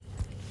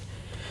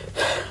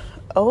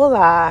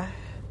Hola,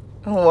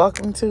 and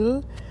welcome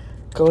to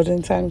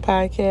Golden Tongue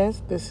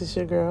Podcast. This is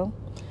your girl,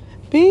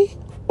 B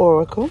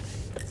Oracle,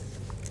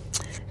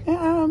 and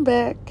I'm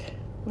back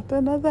with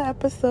another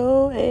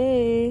episode.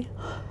 Hey,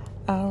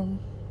 I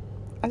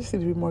just need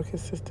to be more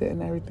consistent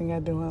in everything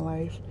I do in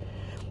life.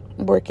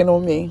 I'm working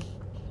on me.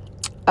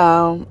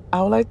 I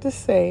would like to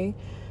say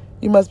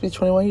you must be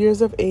 21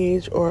 years of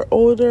age or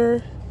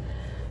older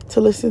to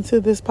listen to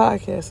this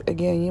podcast.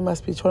 Again, you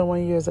must be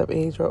 21 years of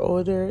age or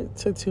older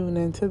to tune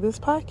into this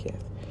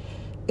podcast.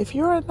 If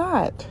you are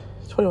not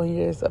 21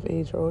 years of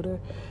age or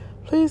older,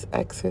 please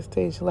exit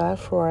stage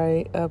left,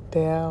 right, up,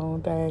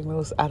 down,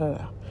 diagonals. I don't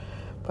know.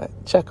 But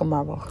check a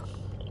marble.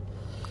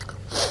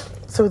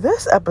 So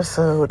this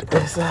episode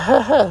is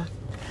an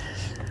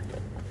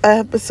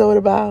episode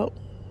about,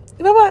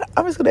 you know what?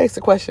 I'm just going to ask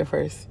the question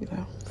first.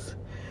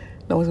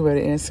 No one's going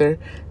to answer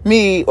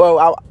me.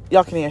 Well,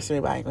 y'all can answer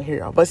me, but I ain't going to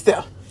hear y'all. But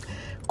still.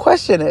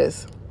 Question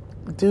is,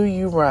 do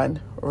you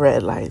run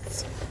red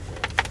lights?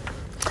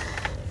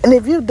 And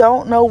if you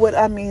don't know what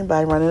I mean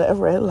by running a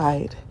red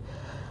light,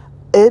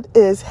 it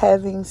is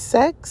having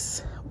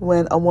sex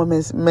when a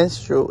woman's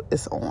menstrual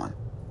is on.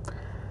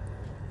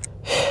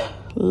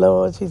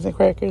 Lord, cheese and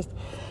crackers.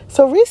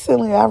 So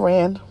recently I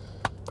ran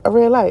a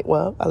red light.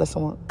 Well, I let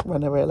someone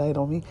run a red light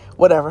on me.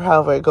 Whatever,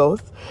 however it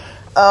goes.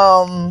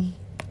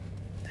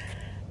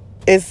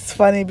 It's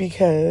funny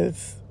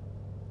because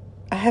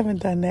I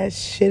haven't done that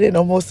shit in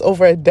almost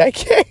over a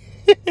decade.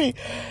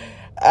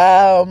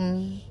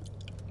 I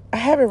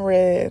haven't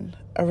read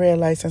a red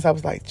light since I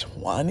was like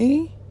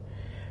 20,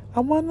 I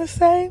want to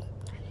say.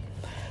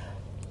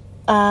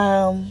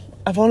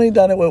 I've only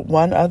done it with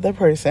one other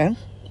person.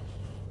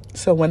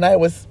 So when I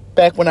was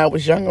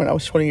younger, when I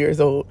was 20 years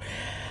old,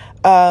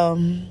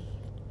 I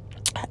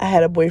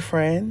had a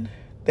boyfriend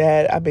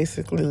that I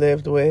basically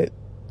lived with,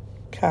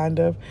 kind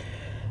of.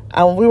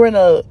 We were in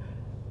a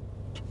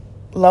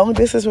long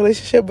distance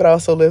relationship, but I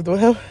also lived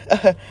with him.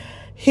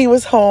 He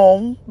was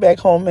back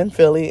home in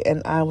Philly,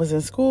 and I was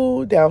in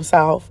school down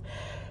south.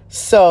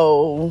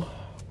 So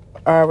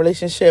our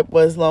relationship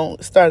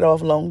started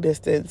off long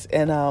distance,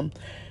 and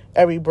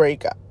every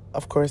break,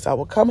 of course, I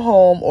would come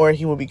home or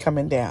he would be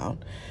coming down.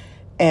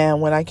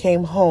 And when I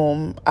came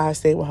home, I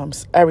stayed with him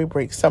every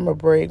break, summer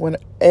break,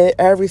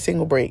 every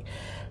single break.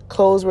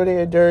 Clothes were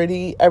there,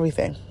 dirty,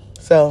 everything.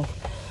 So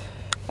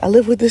I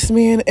lived with this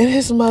man and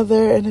his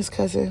mother and his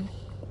cousin.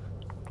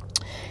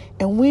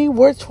 And we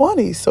were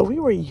 20, so we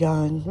were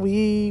young.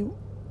 We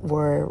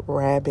were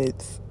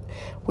rabbits.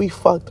 We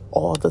fucked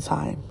all the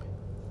time,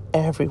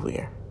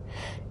 everywhere,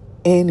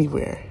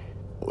 anywhere,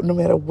 no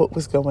matter what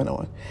was going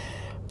on.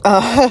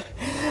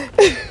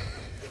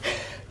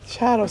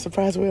 Child, I'm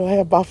surprised we don't have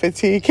about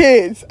 15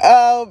 kids.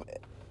 But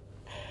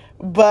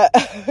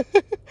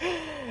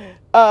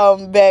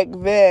back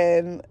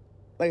then,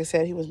 like I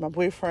said, he was my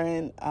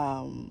boyfriend.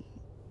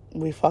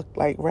 We fucked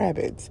like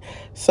rabbits.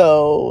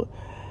 So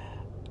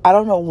I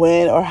don't know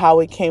when or how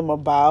it came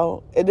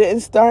about. It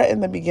didn't start in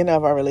the beginning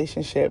of our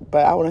relationship,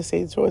 but I want to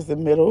say towards the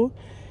middle.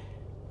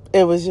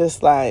 It was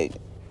just like,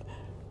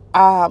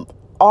 I'm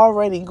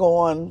already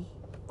gone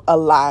a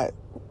lot.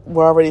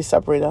 We're already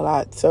separated a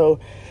lot. So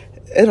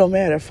it don't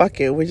matter. Fuck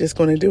it. We're just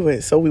going to do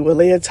it. So we would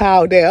lay a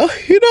towel down.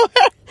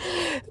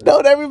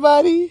 Don't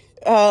everybody?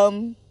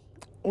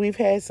 We've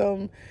had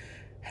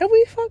have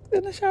we fucked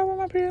in the shower,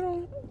 my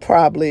period?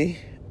 Probably.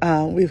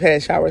 We've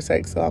had shower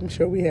sex, so I'm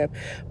sure we have.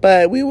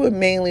 But we would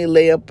mainly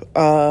lay up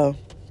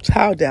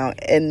towel down,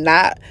 and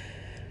not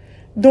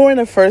during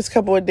the first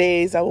couple of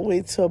days. I would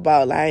wait till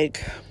about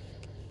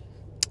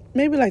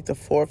maybe the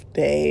fourth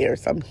day or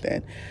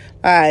something.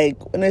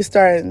 When it's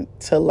starting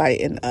to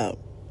lighten up,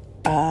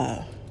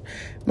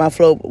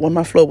 when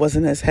my flow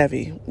wasn't as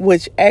heavy.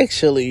 Which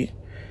actually,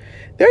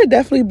 there are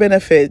definitely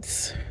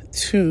benefits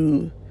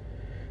to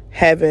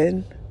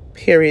having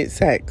period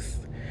sex.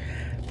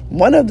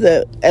 One of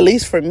the, at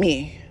least for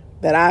me,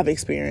 that I've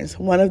experienced,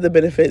 one of the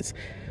benefits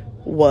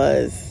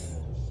was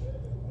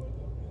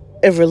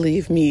it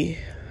relieved me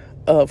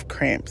of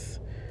cramps.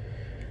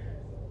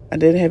 I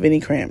didn't have any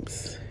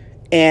cramps.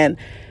 And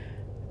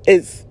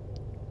it's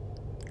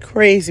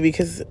crazy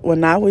because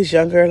when I was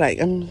younger,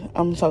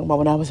 I'm talking about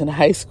when I was in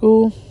high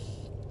school,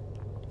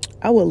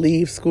 I would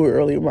leave school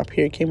early when my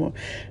period came on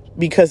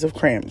because of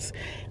cramps.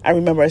 I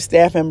remember a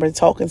staff member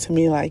talking to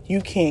me like,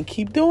 you can't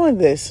keep doing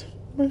this.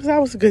 Because I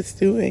was a good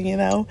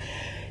student,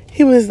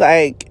 He was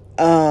like,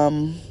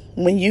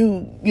 when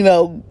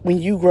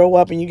you grow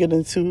up and you get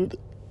into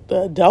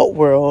the adult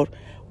world,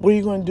 what are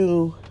you going to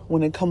do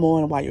when it come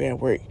on while you're at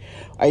work?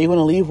 Are you going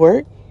to leave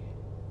work?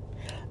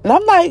 And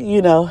I'm like,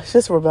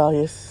 just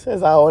rebellious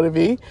as I ought to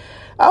be.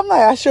 I'm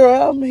like, I sure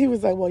am. He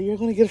was like, well, you're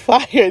going to get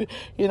fired.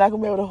 You're not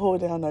going to be able to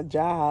hold down a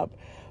job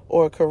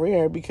or a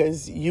career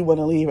because you want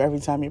to leave every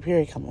time your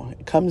period come on.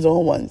 It comes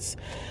on once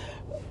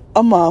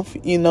a month,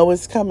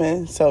 it's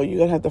coming, so you're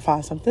gonna have to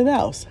find something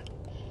else.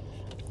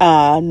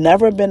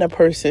 Never been a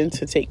person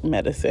to take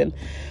medicine.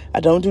 I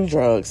don't do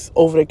drugs,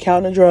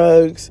 over-the-counter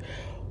drugs,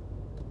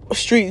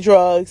 street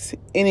drugs,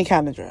 any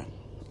kind of drug.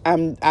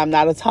 I'm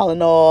not a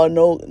Tylenol,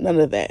 no, none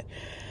of that.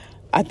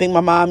 I think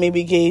my mom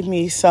maybe gave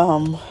me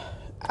some,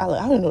 I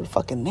don't know the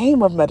fucking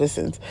name of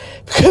medicines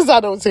because I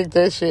don't take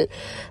that shit.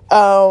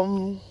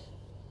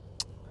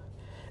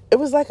 It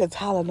was like a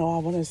Tylenol, I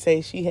want to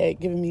say she had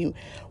given me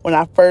when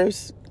I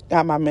first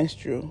got my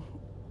menstrual.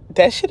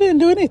 That shit didn't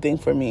do anything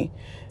for me.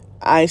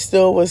 I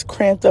still was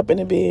cramped up in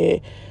the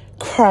bed,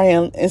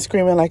 crying and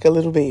screaming like a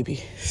little baby.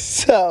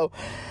 So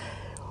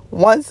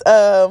once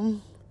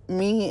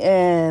me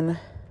and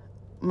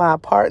my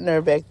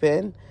partner back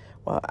then,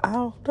 well, I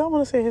don't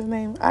want to say his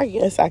name. I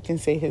guess I can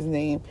say his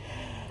name.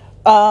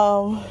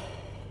 No,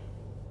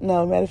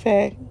 matter of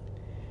fact,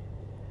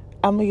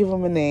 I'm gonna give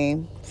him a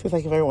name since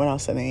I give everyone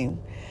else a name.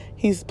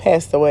 He's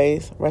passed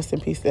away. Rest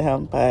in peace to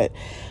him. But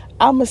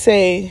I'm going to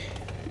say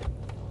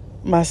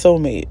my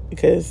soulmate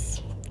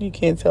because you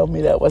can't tell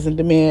me that wasn't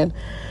the man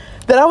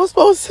that I was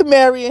supposed to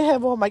marry and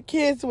have all my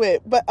kids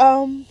with. But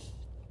even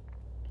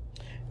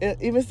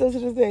still to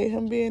this day,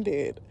 him being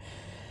dead.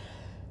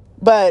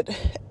 But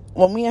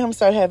when me and him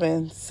started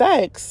having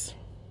sex,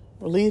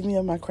 relieved me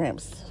of my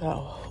cramps.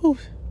 So,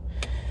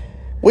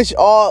 which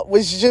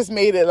just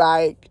made it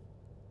like,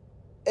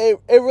 it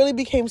really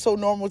became so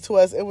normal to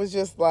us. It was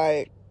just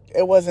like,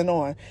 it wasn't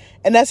on.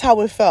 And that's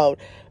how it felt.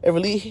 It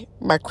really,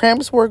 my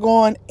cramps were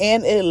gone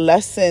and it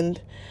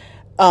lessened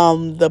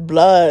the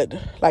blood.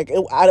 Like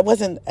I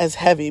wasn't as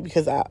heavy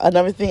because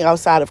another thing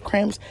outside of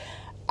cramps,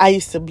 I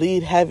used to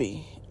bleed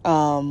heavy,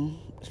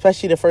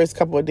 especially the first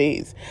couple of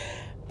days.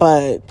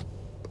 But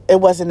it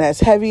wasn't as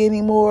heavy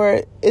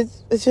anymore. It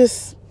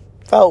just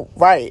felt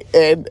right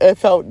and it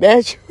felt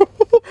natural.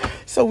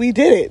 So we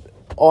did it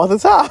all the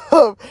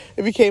time.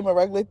 It became a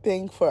regular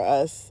thing for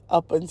us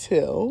up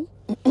until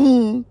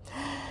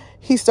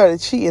he started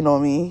cheating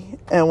on me.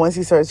 And once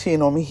he started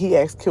cheating on me, he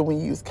asked, can we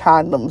use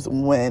condoms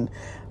when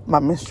my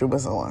menstrual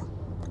was on?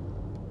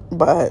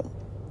 But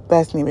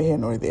that's neither here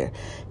nor there.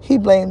 He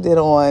blamed it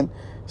on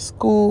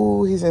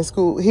school. He was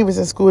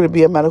in school to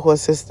be a medical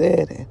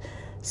assistant and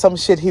some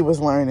shit he was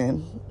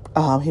learning.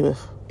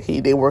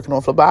 They working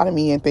on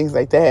phlebotomy and things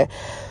like that.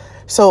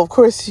 So, of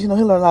course, he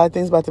learned a lot of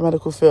things about the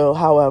medical field.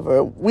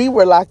 However, we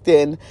were locked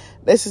in.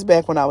 This is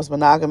back when I was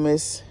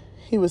monogamous.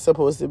 He was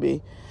supposed to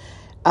be.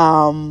 He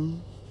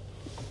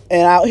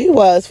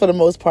was, for the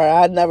most part.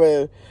 I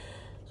never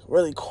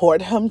really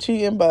caught him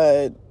cheating,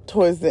 but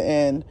towards the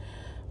end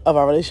of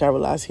our relationship, I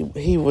realized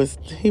he was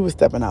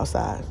stepping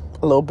outside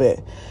a little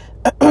bit.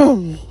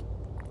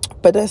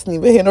 But that's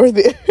neither here nor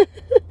there.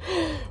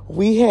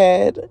 We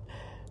had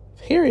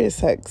period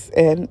sex,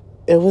 and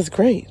it was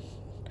great.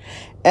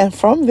 And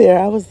from there,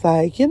 I was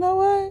like, you know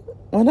what?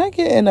 When I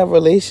get in a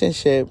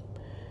relationship,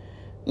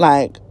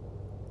 like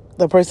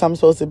the person I'm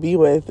supposed to be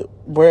with,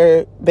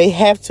 where they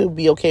have to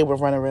be okay with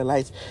running red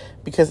lights,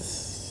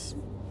 because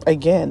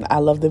again, I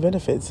love the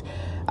benefits.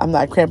 I'm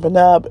not cramping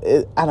up.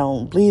 I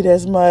don't bleed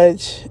as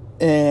much.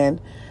 And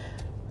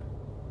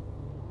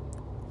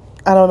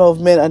I don't know if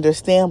men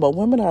understand, but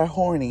women are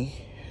horny.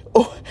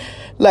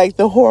 Like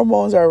the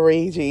hormones are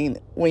raging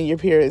when your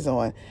period's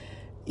on.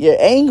 You're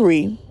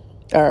angry,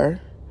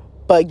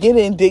 but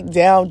getting dick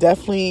down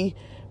definitely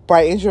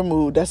brightens your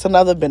mood. That's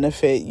another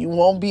benefit. The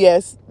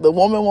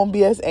woman won't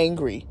be as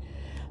angry.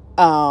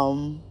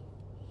 And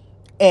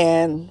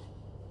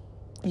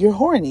you're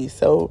horny.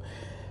 So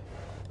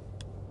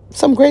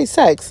some great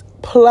sex.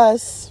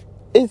 Plus,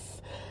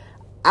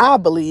 I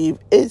believe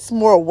it's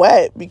more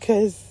wet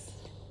because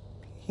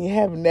you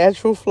have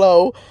natural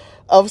flow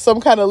of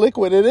some kind of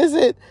liquid. It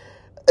isn't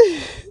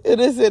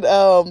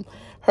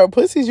her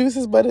pussy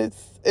juices, but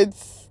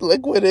it's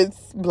liquid,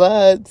 it's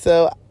blood.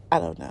 So I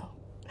don't know.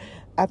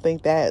 I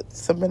think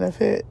that's a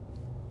benefit.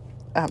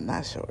 I'm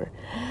not sure,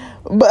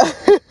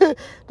 but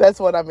that's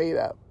what I made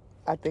up.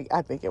 I think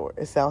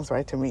it sounds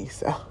right to me.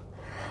 So,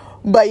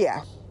 but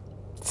yeah.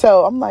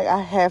 So I'm like,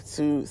 I have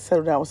to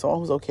settle down with someone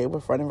who's okay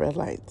with running red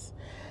lights.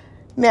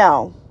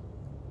 Now,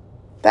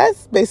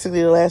 that's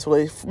basically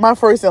my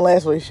first and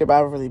last relationship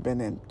I've really been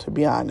in, to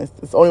be honest.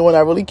 It's the only one I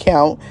really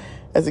count.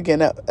 As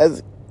again, I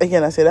said,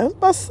 that was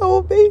my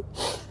soulmate.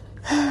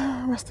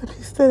 Rest in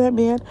peace to that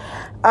man.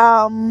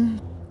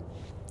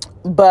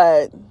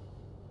 But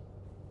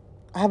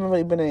I haven't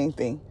really been in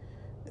anything,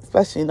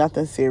 especially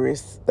nothing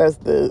serious. That's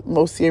the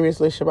most serious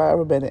relationship I've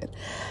ever been in.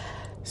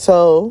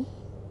 So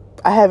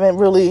I haven't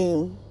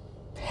really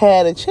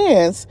had a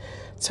chance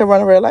to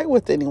run a red light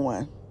with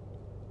anyone.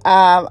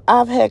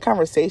 I've had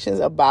conversations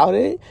about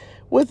it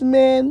with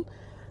men,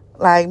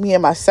 like me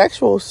and my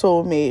sexual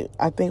soulmate.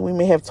 I think we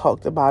may have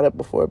talked about it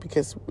before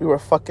because we were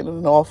fucking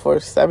and all for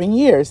 7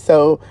 years.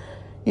 So,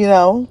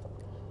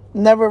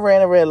 never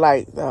ran a red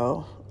light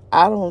though.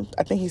 I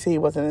think he said he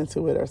wasn't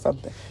into it or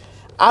something.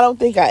 I don't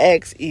think I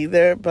asked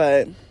either,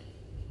 but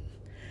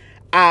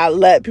I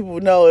let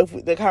people know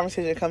if the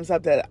conversation comes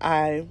up that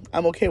I'm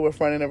okay with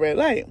running a red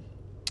light.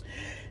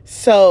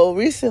 So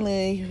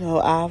recently,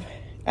 I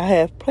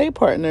have play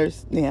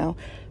partners now.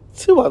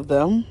 2 of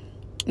them,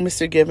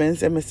 Mr.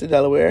 Givens and Mr.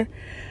 Delaware,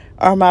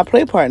 are my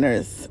play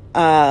partners. Me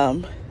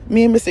and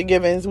Mr.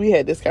 Givens, we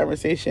had this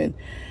conversation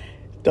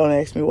Don't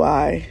ask me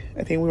why.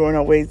 I think we were on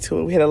our way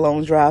we had a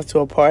long drive to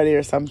a party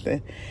or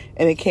something.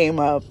 And it came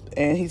up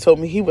and he told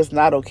me he was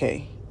not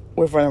okay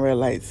with running red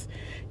lights.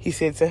 He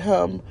said to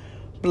him,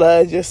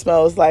 blood just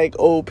smells like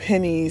old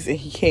pennies and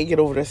he can't get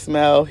over the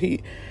smell.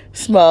 He's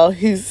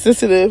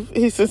sensitive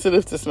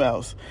to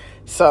smells.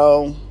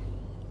 So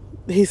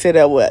he said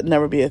that would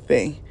never be a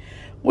thing,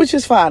 which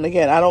is fine.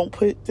 Again, I don't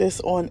put this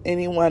on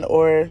anyone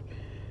or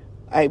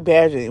I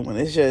badge anyone.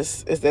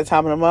 It's that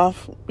time of the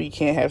month we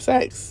can't have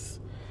sex.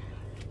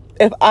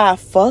 If I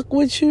fuck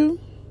with you,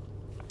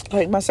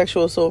 like my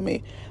sexual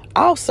soulmate,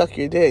 I'll suck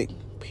your dick.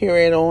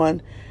 Period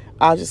on.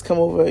 I'll just come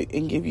over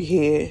and give you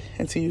head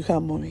until you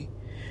come on me.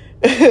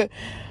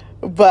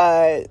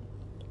 But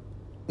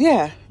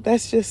yeah,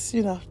 that's just,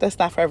 that's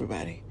not for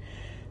everybody.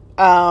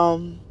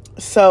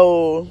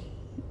 So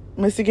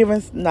Mr.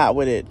 Givens not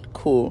with it.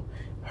 Cool.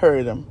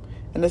 Heard him.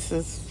 And this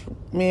is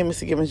me and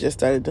Mr. Givens just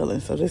started dealing,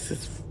 so this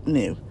is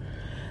new.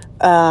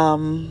 Me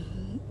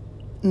and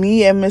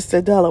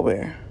Mr.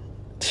 Delaware.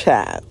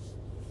 Child.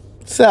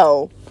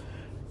 So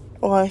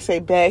I want to say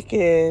back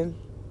in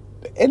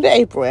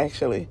April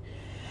actually.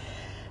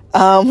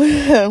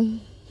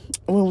 When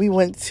we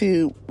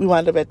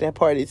wound up at that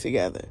party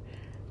together.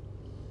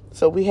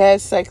 So we had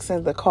sex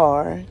in the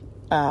car,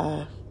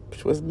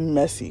 which was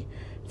messy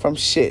from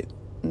shit,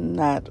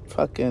 not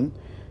fucking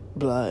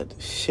blood,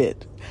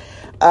 shit.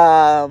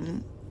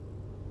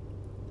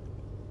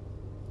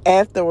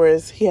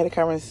 Afterwards, he had a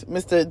comment.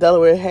 Mr.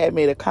 Delaware had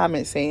made a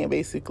comment saying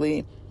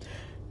basically,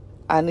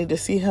 I need to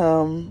see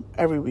him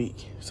every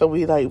week. So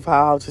we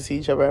vowed to see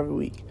each other every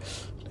week.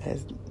 That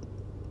has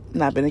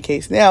not been the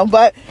case now,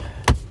 but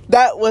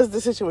that was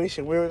the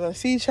situation. We were going to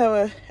see each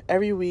other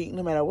every week,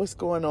 no matter what's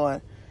going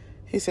on.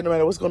 He said, no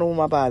matter what's going on with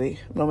my body,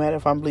 no matter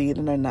if I'm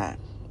bleeding or not.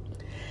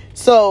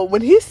 So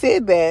when he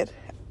said that,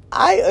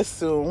 I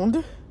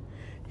assumed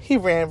he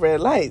ran red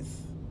lights,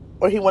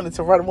 or he wanted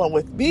to run one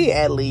with me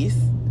at least.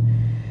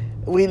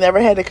 We never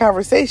had a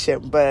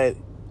conversation, but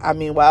I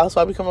mean, why else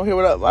would I be coming here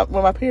with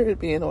my period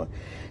being on?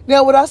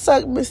 Now, would I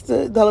suck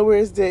Mr.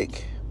 Delaware's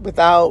dick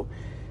without,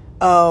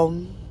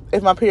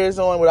 if my period's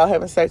on, without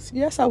having sex?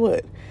 Yes, I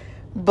would.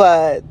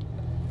 But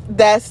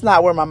that's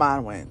not where my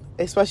mind went,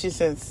 especially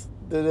since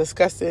the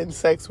disgusting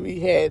sex we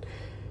had.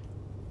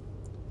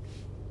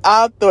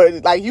 I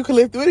thought, you can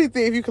live through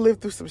anything if you can live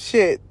through some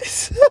shit.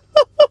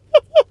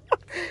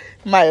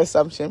 My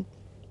assumption.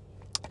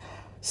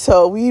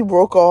 So we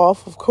broke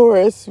off, of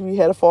course. We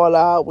had a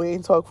fallout. We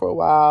didn't talk for a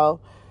while.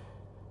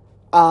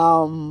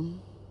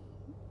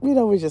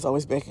 We're just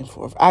always back and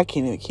forth. I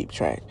can't even keep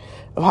track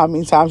of how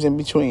many times in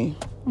between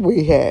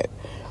we had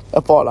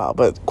a fallout,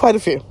 but quite a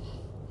few.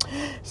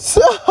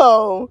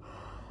 So,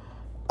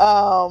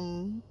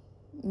 no,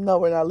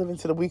 we're not living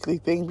to the weekly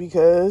thing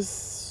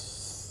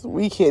because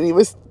we can't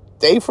even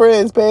stay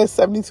friends past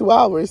 72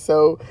 hours,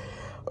 or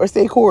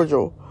stay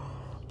cordial.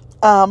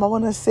 I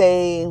want to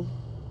say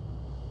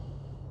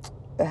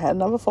I had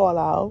another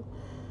fallout.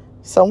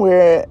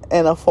 Somewhere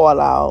in a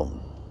fallout,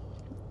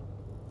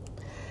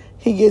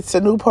 he gets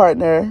a new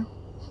partner,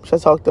 which I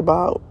talked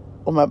about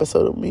on my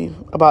episode of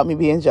about me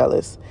being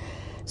jealous.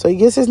 So he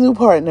gets his new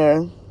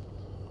partner.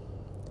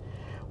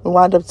 We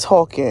wound up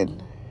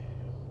talking.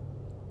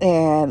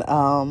 And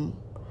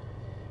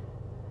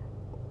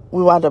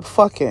we wound up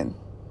fucking.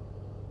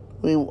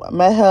 We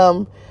met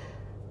him,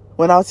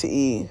 went out to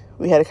eat.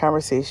 We had a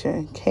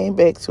conversation. Came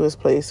back to his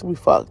place. We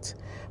fucked.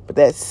 But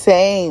that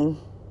same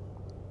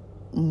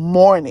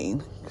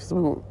morning, because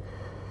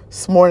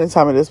it's morning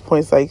time at this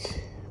point,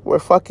 it's we're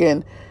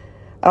fucking,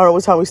 I don't know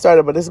what time we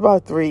started, but it's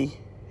about 3,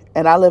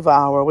 and I live an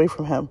hour away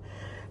from him.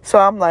 So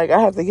I'm I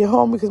have to get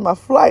home because my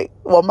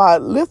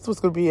lift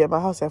was going to be at my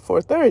house at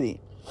 4:30.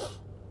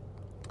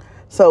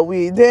 So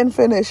we didn't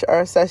finish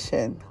our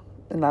session,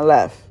 and I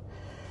left.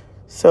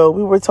 So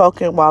we were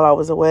talking while I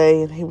was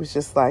away, and he was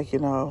just can't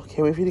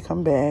wait for you to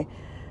come back.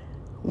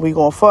 We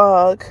gonna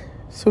fuck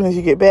as soon as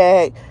you get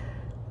back.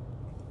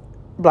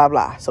 Blah,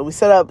 blah. So we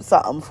set up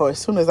something for as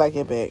soon as I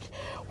get back,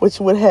 which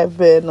would have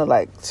been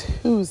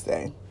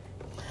Tuesday.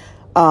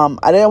 I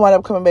didn't wind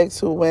up coming back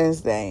to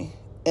Wednesday,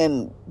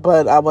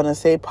 but I want to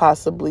say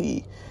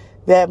possibly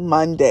that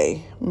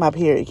Monday my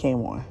period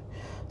came on.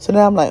 So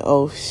now I'm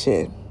oh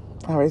shit.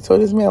 I already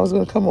told this man I was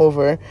going to come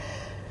over.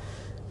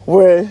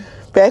 We're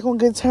back on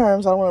good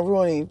terms. I don't want to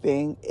ruin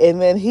anything.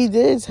 And then he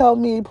did tell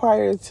me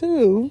prior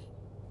to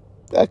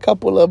a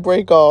couple of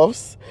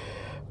breakups,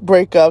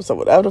 or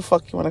whatever the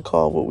fuck you want to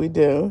call what we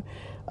do,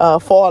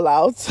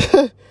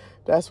 fallouts,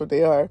 that's what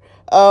they are,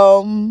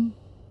 to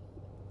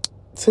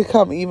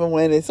come even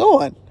when it's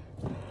on.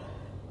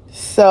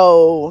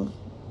 So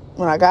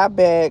when I got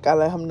back, I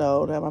let him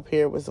know that my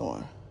period was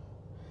on.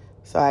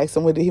 So I asked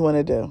him what did he want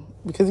to do,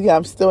 because again,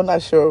 I'm still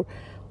not sure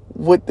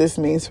what this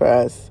means for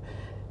us.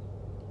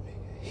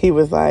 He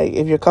was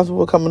if you're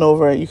comfortable coming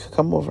over, you can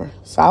come over.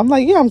 So I'm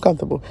yeah, I'm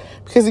comfortable,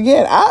 because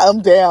again, I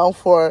am down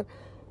for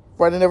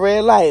running the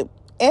red light.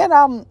 And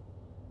I'm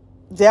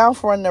down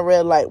for running the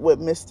red light with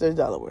Mr.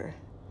 Delaware,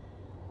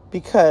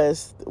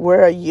 because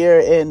we're a year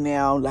in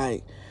now.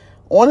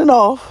 on and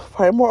off,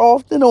 probably more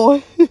off than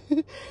on.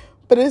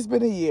 But it's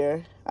been a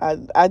year.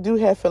 I do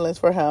have feelings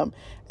for him,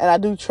 and I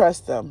do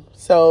trust him.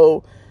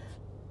 So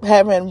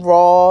having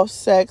raw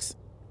sex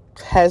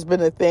has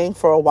been a thing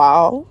for a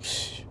while.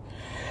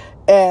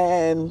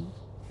 And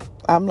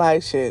I'm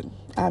like, shit.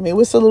 I mean,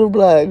 what's a little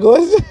blood?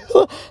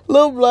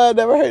 Little blood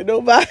never hurt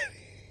nobody.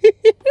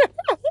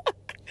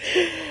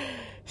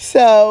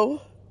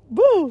 So,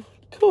 boo,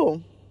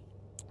 cool.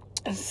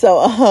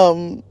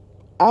 So,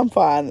 I'm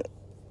fine.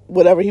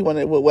 Whatever he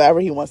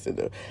wants to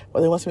do.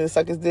 Whether he wants me to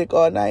suck his dick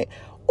all night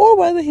or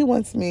whether he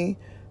wants me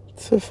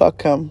to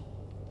fuck him,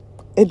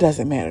 it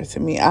doesn't matter to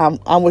me.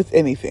 I'm with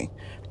anything.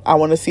 I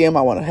want to see him.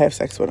 I want to have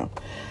sex with him.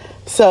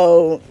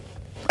 So,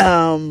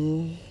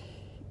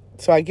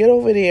 so I get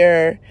over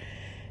there,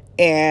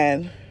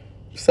 and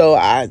so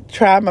I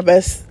try my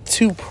best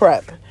to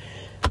prep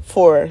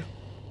for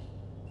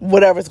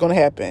whatever's going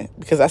to happen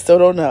because I still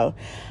don't know.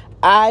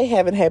 I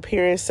haven't had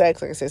period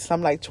sex, like I said, since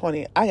I'm like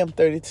 20. I am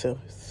 32.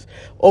 It's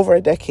over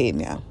a decade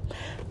now.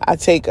 I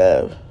take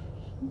a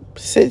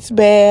sitz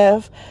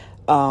bath,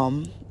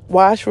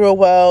 wash real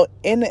well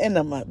in the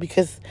enema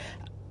because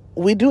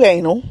we do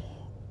anal.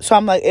 So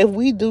I'm like, if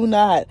we do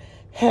not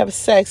have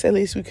sex, at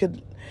least we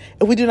could.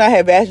 If we do not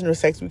have vaginal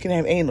sex, we can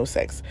have anal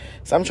sex.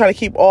 So I'm trying to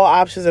keep all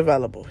options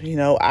available. You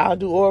know, I'll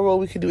do oral,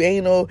 we can do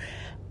anal.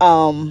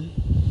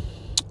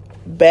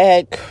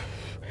 Back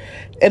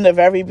in the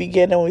very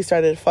beginning when we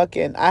started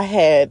fucking, I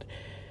had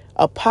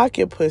a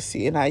pocket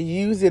pussy and I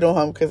used it on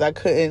him because I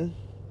couldn't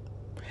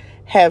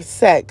have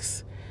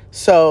sex.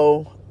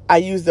 So I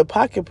used the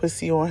pocket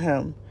pussy on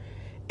him.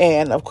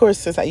 And of course,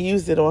 since I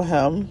used it on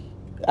him,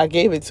 I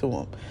gave it to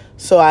him.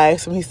 So I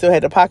asked him, he still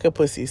had the pocket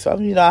pussy. So,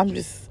 I'm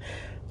just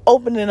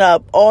opening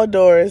up all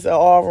doors and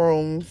all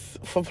rooms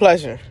for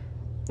pleasure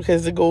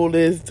because the goal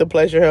is to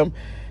pleasure him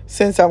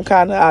since I'm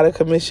kind of out of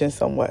commission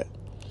somewhat.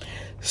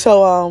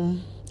 So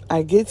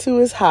I get to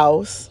his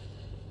house.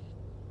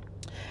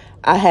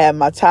 I have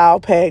my towel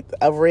packed,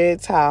 a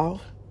red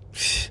towel.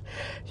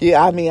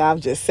 Yeah, I mean, I'm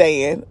just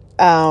saying.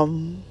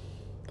 And,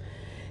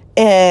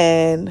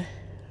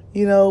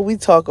 we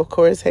talk, of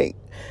course,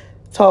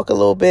 talk a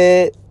little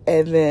bit.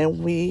 And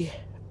then we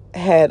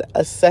had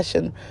a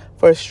session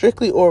for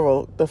strictly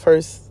oral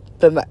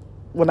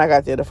when I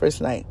got there the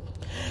first night.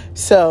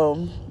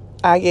 So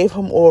I gave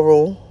him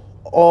oral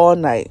all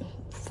night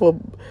for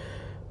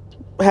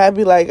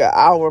probably like an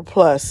hour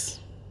plus.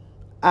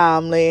 I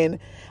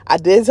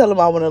did tell him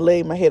I want to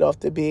lay my head off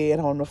the bed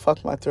and I want to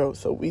fuck my throat.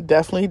 So we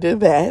definitely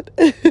did that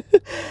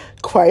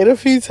quite a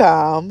few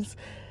times.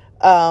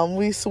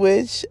 We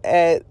switched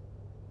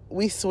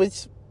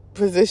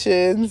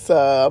positions,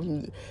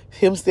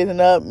 him standing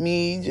up,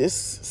 me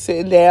just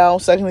sitting down,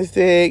 sucking his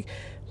dick,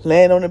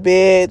 laying on the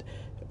bed.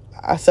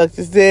 I sucked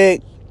his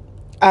dick.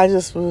 I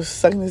just was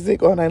sucking his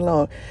dick all night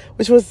long,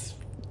 which was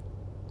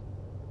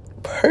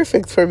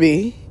perfect for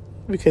me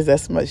because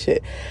that's my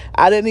shit.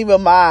 I didn't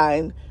even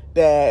mind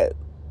that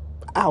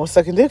I was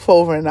sucking dick for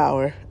over an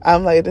hour.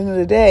 I'm like, at the end of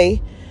the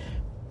day,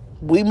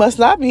 we must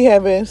not be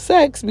having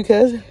sex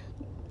because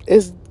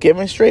it's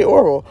giving straight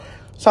oral.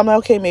 So I'm like,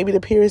 okay, maybe the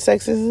period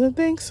sex isn't a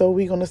thing, so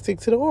we're going to stick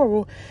to the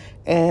oral.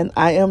 And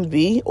I am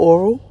the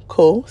oral.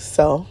 Cool.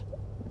 So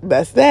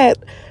that's that.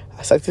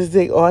 I sucked his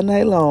dick all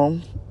night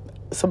long.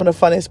 Some of the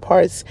funniest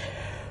parts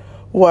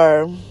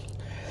were,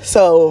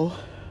 so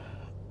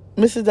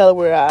Mr.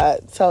 Delaware,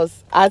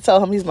 I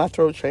tell him he's my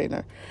throat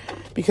trainer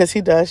because he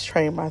does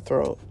train my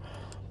throat.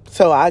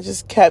 So I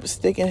just kept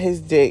sticking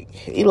his dick.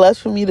 He loves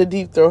for me to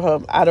deep throat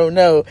him. I don't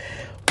know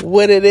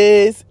what it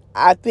is.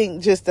 I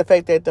think just the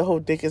fact that the whole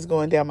dick is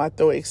going down my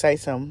throat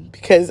excites him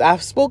because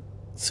I've spoke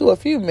to a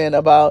few men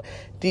about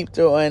deep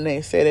throat and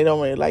they say they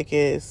don't really like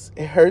it.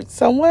 It hurts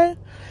somewhere.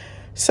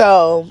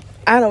 So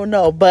I don't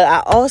know, but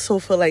I also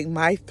feel like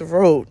my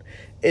throat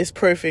is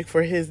perfect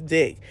for his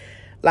dick.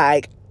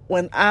 Like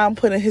when I'm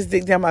putting his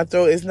dick down my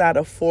throat, it's not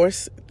a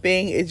force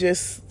thing. It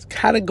just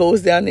kind of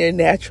goes down there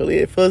naturally.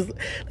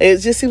 It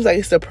just seems like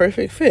it's the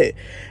perfect fit,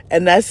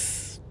 and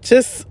that's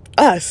just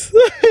us.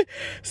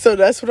 So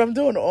that's what I'm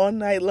doing all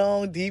night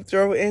long, deep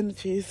throating.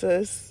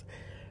 Jesus,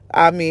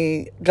 I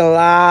mean,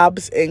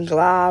 globs and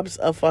globs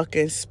of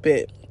fucking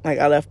spit. Like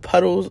I left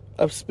puddles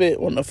of spit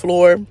on the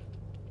floor.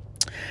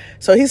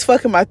 So he's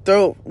fucking my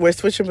throat. We're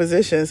switching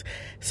positions.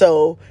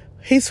 So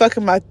he's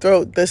fucking my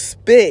throat. The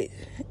spit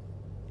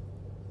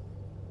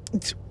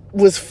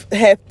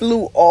had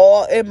flew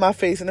all in my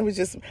face, and it was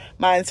just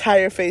my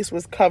entire face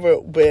was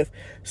covered with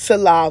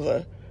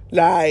saliva,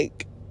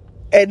 like,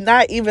 and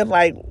not even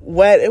like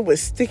wet. It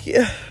was sticky.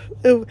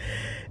 It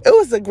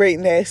was a great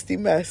nasty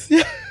mess.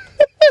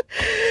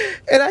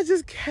 And I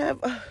just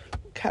kept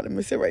kind of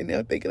miss it right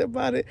now thinking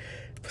about it,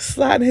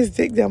 sliding his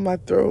dick down my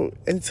throat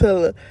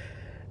until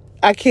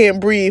I can't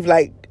breathe.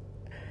 Like,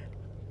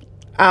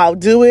 I'll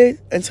do it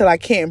until I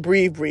can't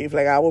breathe.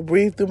 Like, I will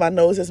breathe through my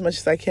nose as much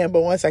as I can,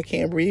 but once I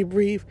can't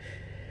breathe.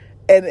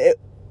 And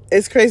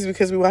it's crazy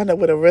because we wound up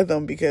with a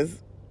rhythm because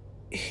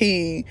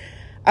I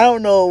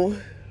don't know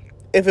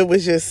if it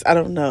was just,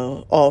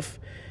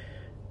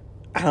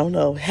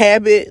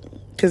 habit,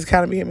 because it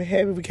kind of became a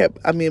habit.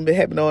 Been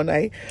happening all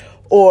night.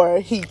 Or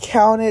he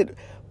counted,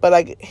 but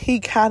like he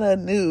kind of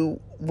knew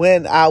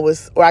when I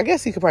was, or I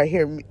guess he could probably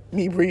hear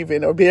me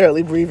breathing or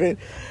barely breathing.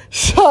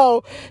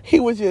 So he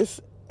would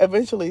just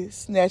eventually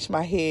snatch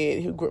my head.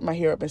 He would grip my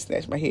hair up and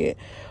snatch my head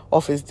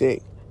off his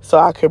dick so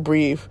I could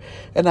breathe.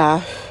 And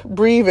I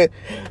breathe and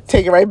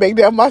take it right back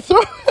down my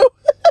throat.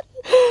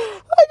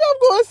 Like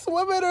I'm going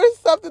swimming or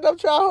something. I'm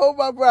trying to hold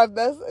my breath.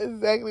 That's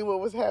exactly what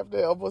was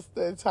happening almost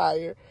the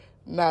entire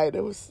night.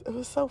 It was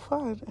so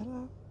fun.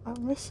 And I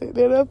miss it.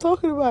 And I'm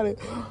talking about it.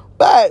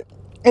 But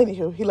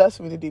anywho, he loves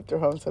me to deep through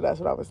home, so that's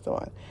what I was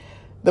doing.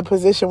 The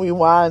position we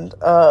wound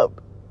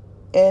up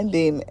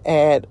ending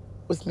at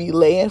was me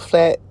laying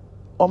flat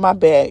on my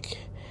back,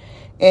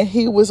 and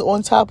he was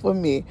on top of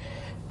me.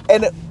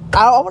 And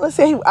I don't want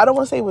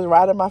to say he was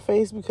riding my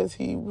face because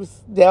he was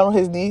down on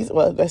his knees.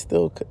 Well, that's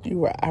still,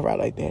 I ride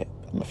like that.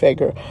 I'm a fat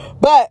girl.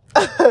 But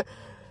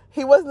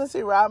he wasn't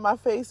necessarily riding my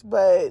face,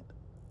 but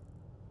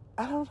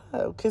I don't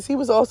know, because he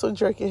was also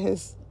jerking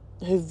his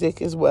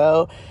dick as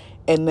well.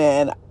 And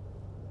then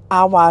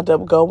I wound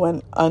up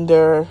going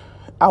under.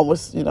 I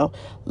was,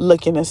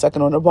 looking and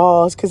sucking on the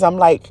balls because I'm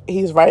like,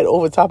 he's right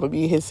over top of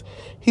me. He's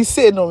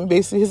sitting on me,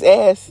 basically. His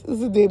ass is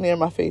damn near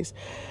my face.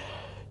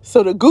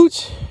 So the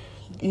gooch,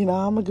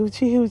 I'm a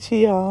Gucci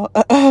hoochie, y'all.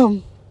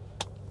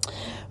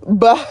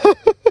 But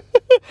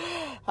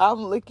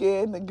I'm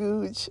licking the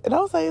gooch. And I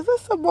was like, is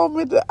this a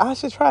moment that I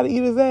should try to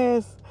eat his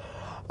ass?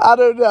 I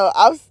don't know.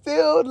 I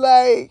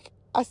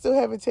still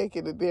haven't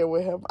taken it there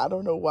with him. I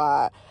don't know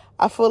why.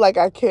 I feel like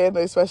I can,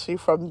 especially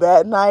from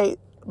that night,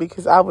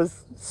 because I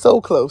was so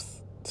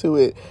close to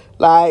it.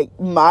 Like,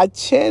 my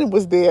chin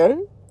was there,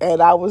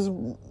 and I was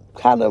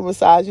kind of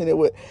massaging it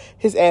with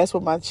his ass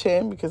with my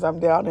chin because I'm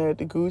down there at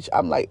the gooch.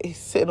 I'm like, he's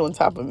sitting on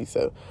top of me,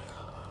 so.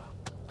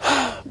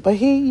 But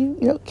he,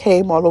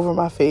 came all over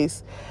my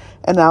face,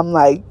 and I'm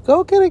like,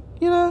 go get it,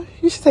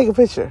 you should take a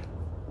picture.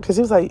 Because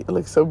he was like, it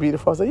looks so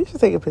beautiful. I was like, you should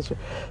take a picture.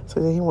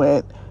 So then he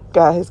went,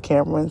 got his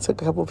camera, and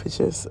took a couple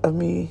pictures of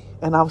me,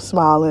 and I'm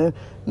smiling.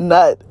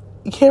 Nut,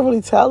 you can't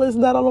really tell it's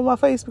nut all on my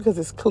face because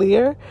it's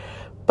clear,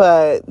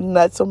 but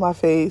nuts on my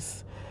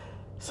face,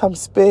 some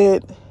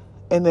spit,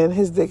 and then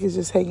his dick is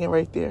just hanging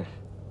right there.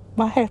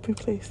 My happy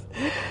place.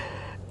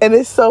 And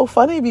it's so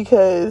funny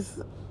because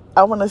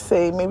I want to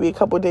say maybe a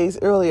couple days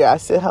earlier, I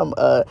sent him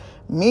a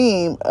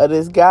meme of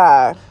this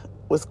guy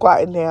was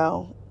squatting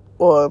down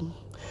or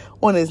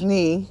on his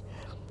knee,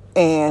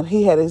 and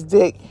he had his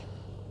dick.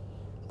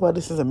 Well,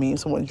 this is a meme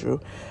someone drew.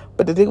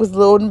 But the dick was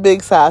little and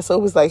big size, so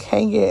it was like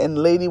hanging, and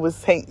the lady was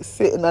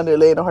sitting under,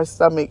 laying on her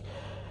stomach,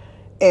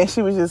 and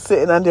she was just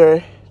sitting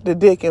under the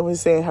dick and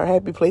was saying her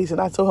happy place.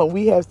 And I told him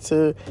we have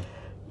to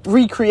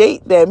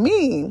recreate that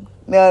meme.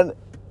 Now,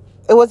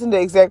 it wasn't the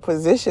exact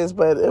positions,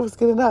 but it was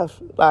good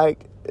enough.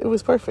 Like, it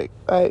was perfect.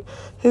 Like,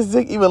 his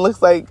dick even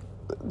looks like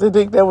the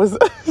dick that was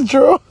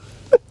drawn.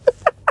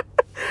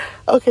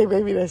 Okay,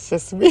 maybe that's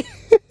just me.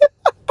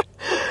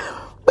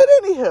 But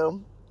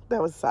anywho,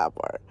 that was a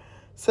sidebar.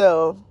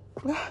 So,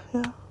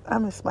 I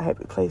miss my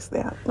happy place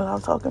now when I'm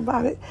talking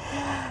about it.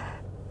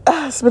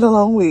 It's been a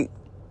long week,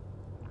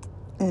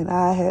 and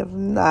I have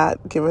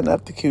not given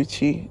up the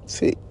coochie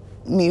to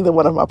neither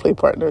one of my play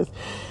partners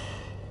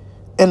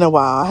in a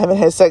while. I haven't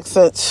had sex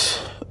since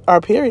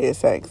our period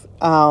sex.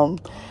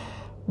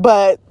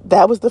 But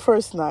that was the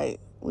first night.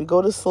 We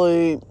go to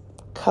sleep,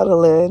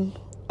 cuddling.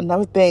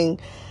 Another thing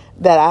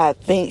that I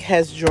think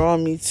has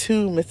drawn me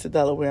to Mr.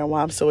 Delaware and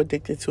why I'm so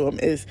addicted to him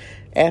is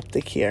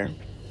aftercare.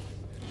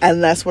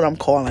 And that's what I'm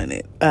calling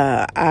it.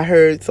 I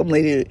heard some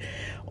lady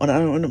on, I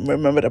don't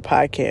remember the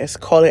podcast,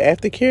 call it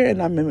aftercare,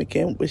 and I'm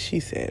mimicking what she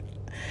said.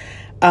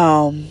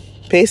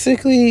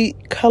 Basically,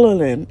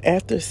 cuddling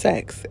after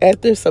sex,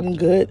 after some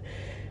good,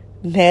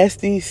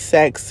 nasty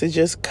sex, to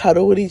just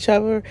cuddle with each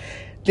other,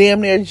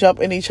 damn near jump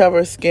in each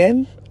other's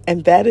skin.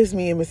 And that is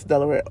me and Mr.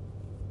 Delaware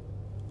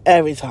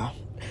every time.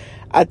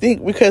 I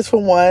think because,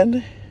 for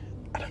one,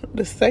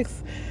 the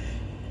sex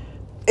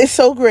is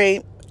so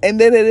great, and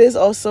then it is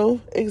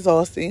also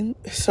exhausting.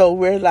 So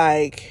we're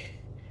like,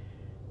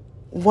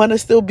 want to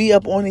still be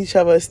up on each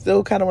other,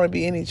 still kind of want to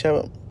be in each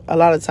other. A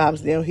lot of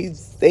times, he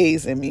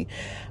stays in me.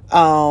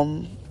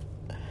 But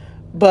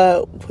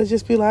we'll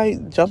just be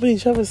like jumping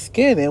each other's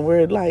skin, and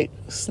we're like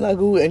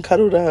snuggled and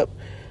cuddled up,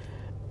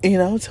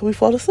 until we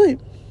fall asleep.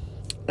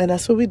 And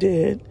that's what we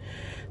did.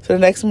 So the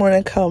next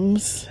morning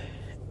comes,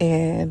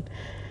 and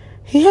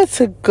he had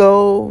to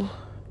go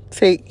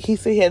he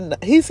said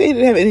he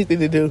didn't have anything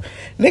to do.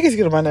 Niggas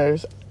get on my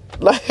nerves.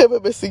 Like, I've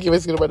been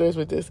get on my nerves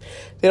with this.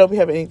 They don't be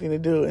having anything to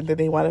do, and then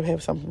they wind up having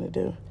something to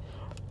do.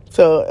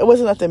 So it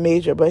wasn't nothing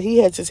major, but he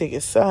had to take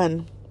his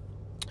son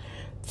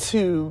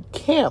to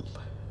camp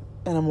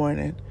in the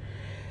morning.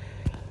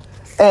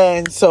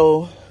 And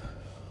so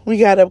we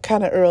got up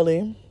kind of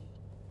early,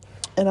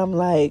 and I'm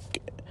like,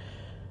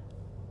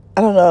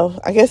 I don't know,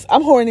 I guess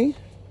I'm horny.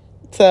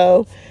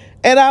 So,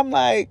 and I'm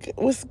like,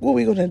 what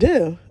we gonna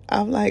do?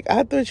 I'm like,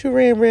 I thought you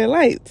ran red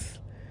lights.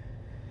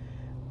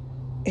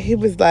 He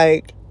was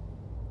like,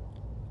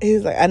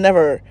 I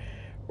never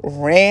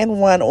ran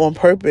one on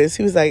purpose.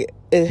 He was like,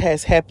 it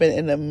has happened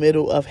in the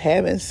middle of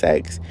having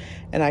sex.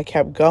 And I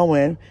kept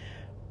going.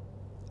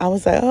 I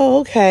was like,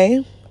 oh,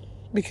 okay.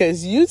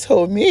 Because you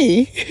told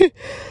me,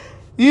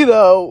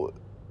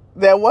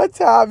 that one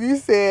time you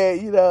said,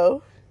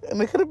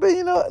 and it could have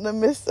been, in the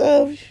midst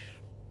of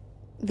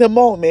the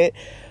moment,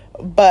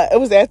 but it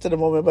was after the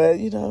moment, but,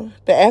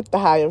 the after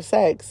high of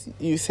sex,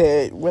 you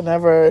said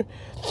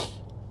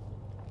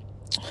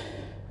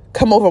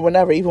come over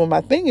whenever, even when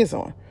my thing is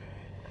on.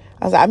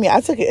 I was like,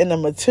 I took it in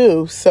number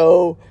 2,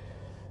 so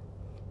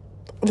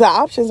the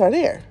options are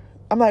there.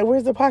 I'm like,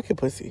 where's the pocket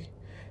pussy?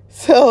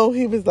 So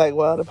he was like,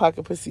 well, the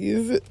pocket pussy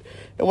is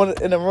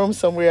in a room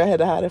somewhere. I had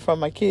to hide it from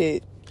my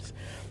kid.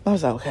 I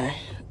was like, okay.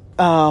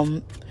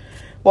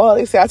 Well,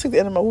 they said, I took the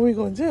enema. What are we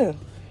going to do?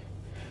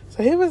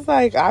 So he was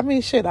like,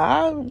 shit,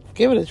 I'll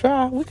give it a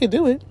try. We could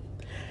do it.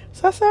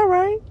 So I said, all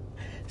right.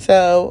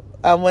 So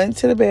I went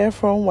to the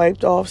bathroom,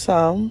 wiped off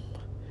some,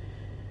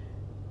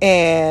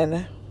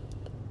 and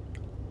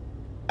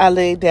I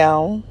laid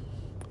down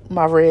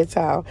my red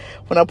towel.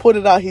 When I pulled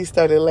it out, he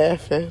started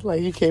laughing.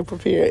 Like, you can't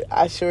prepare it.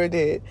 I sure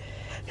did.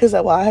 He was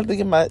like, well, I have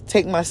to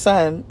take my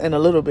son in a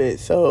little bit.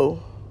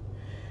 So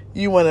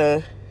you want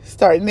to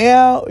start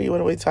now or you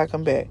want to wait till I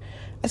come back?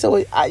 I said,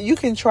 well, you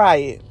can try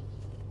it.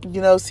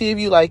 See if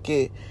you like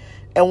it.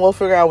 And we'll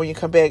figure out when you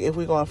come back if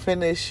we're going to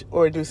finish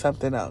or do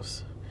something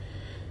else.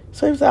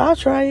 So he was like, I'll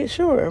try it,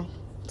 sure.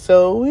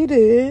 So we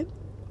did.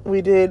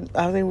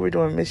 I think we were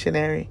doing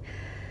missionary.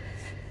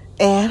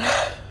 And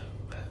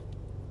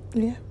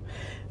yeah.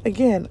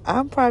 Again,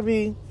 I'm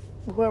probably,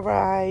 whoever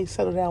I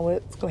settle down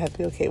with is going to have to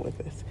be okay with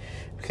this.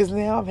 Because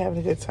now I'm having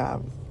a good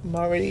time. I'm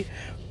already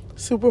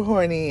super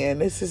horny,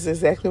 and this is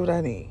exactly what I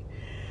need.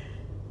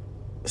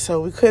 So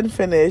we couldn't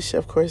finish,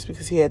 of course,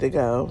 because he had to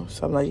go.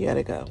 So I'm like, you got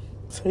to go.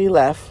 So he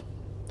left.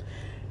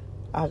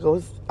 I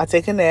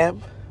take a nap.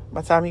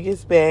 By the time he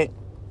gets back,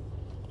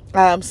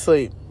 I'm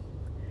asleep.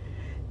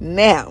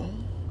 Now,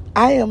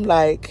 I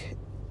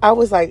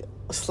was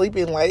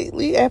sleeping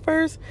lightly at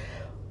first.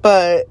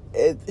 But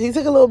he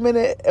took a little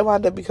minute and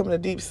wound up becoming a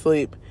deep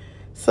sleep.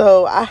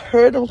 So I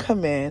heard him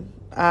come in.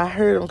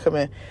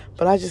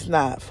 But I just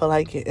not feel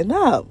like getting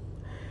up.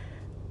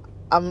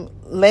 I'm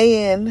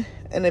laying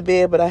in the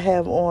bed, but I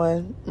have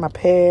on my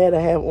pad.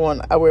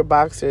 I wear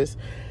boxers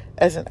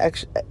as an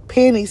extra,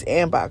 panties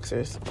and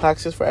boxers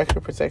for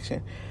extra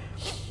protection.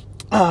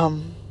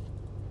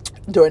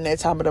 During that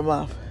time of the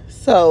month.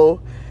 So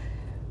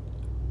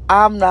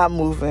I'm not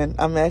moving.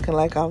 I'm acting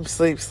like I'm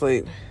sleep.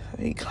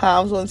 He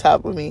climbs on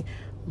top of me,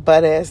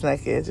 butt ass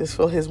naked. Just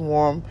feel his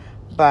warm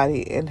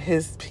body and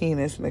his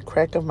penis in the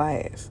crack of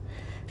my ass.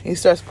 He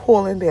starts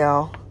pulling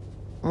down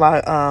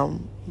my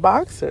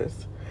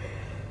boxers.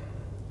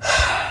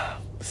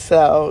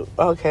 So,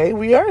 okay,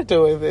 we are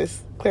doing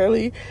this.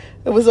 Clearly,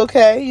 it was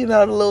okay.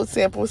 The little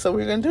sample, so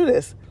we're going to do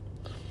this.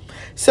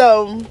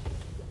 So,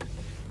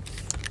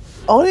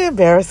 only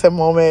embarrassing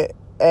moment,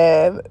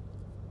 and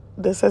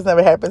this has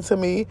never happened to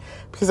me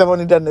because I've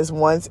only done this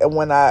once, and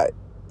when I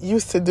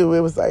used to do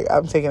it was like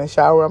I'm taking a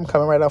shower, I'm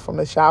coming right out from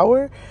the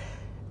shower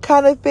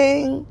kind of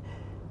thing.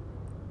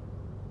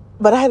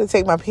 But I had to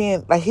take my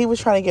pants, like he was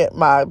trying to get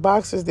my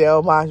boxers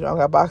down. Mind you, I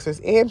got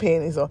boxers and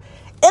panties on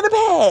and a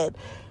pad.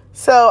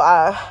 So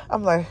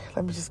I'm like,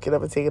 let me just get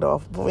up and take it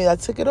off. But when I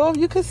took it off,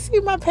 you could see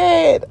my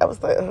pad. I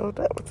was like, oh,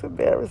 that was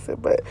embarrassing.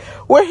 But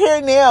we're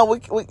here now.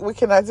 What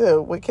can I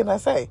do? What can I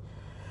say?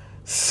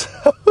 So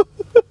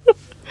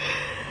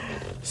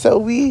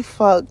we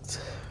fucked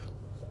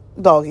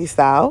doggy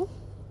style.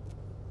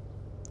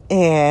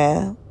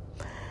 And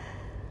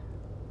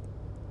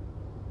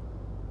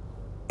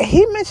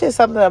he mentioned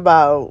something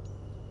about,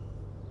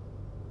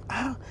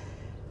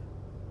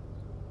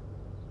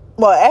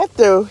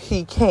 after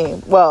he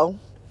came,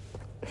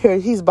 here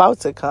he's about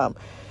to come,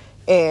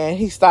 and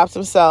he stops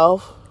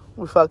himself.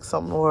 We fuck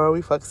some more.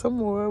 We stayed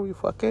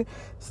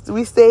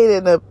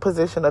in the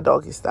position of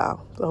doggy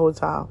style the whole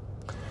time.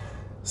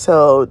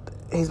 So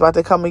he's about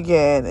to come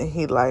again, and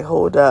he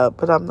hold up,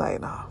 but I'm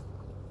like, no.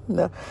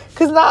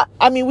 Because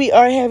we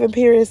are having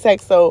period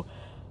sex, so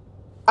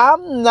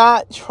I'm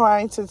not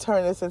trying to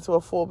turn this into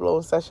a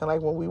full-blown session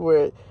like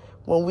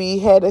when we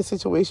had a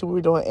situation we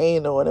were doing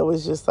anal, and it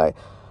was just like,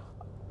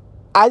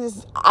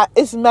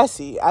 it's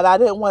messy, and I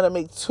didn't want to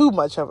make too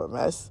much of a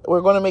mess.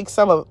 We're going to make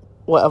some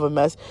of a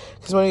mess,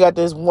 because when we got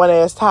this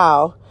one-ass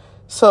towel,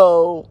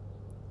 so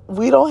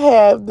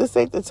this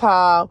ain't the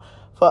time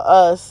for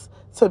us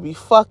to be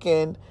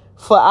fucking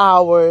for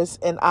hours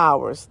and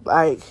hours.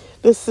 Like,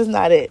 this is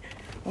not it.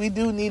 We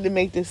do need to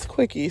make this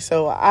quickie.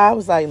 So I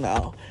was like,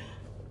 no.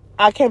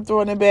 I kept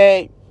throwing it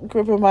back,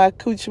 gripping my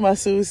coochie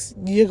masseuse.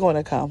 You're going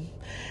to come.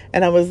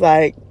 And I was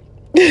like,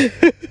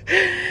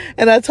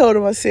 and I told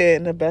him, I said,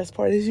 and the best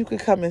part is you could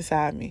come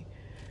inside me.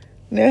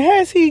 Now,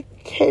 has he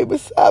came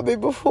inside me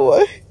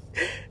before?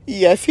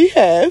 Yes, he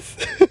has.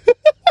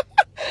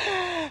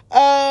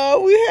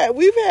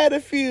 We've had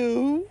a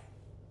few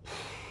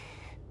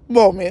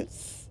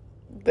moments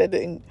that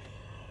didn't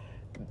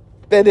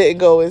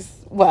go as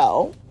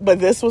well, but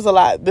this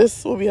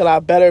will be a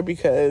lot better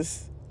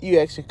because you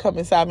actually come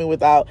inside me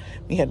without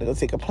me having to go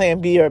take a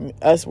plan B or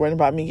us worrying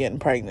about me getting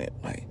pregnant.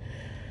 Like,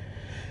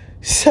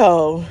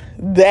 so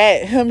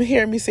that, him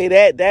hearing me say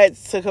that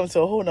took him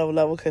to a whole nother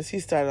level, because he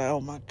started like,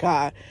 oh my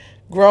God,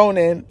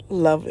 groaning.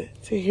 Love it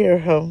to hear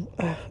him.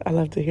 I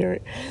love to hear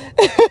it.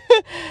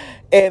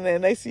 And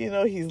then next thing you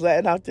know, he's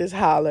letting out this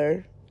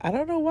holler. I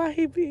don't know why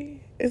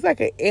it's like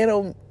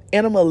an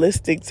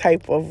animalistic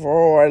type of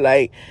roar.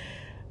 Like,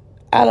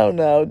 I don't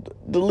know.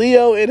 The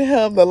Leo in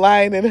him, the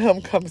lion in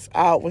him comes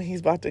out when he's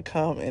about to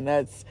come.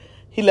 And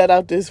he let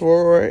out this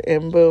roar,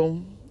 and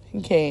boom,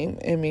 he came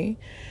in me.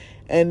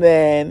 And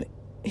then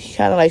he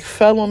kind of like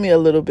fell on me a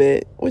little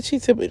bit, which he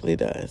typically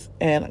does.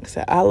 And like I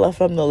said, I love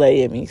him to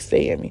lay in me,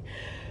 stay in me.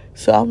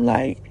 So I'm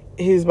like,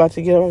 he's about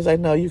to get up. I was like,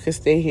 no, you can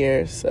stay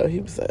here. So he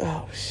was like,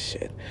 oh,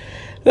 shit.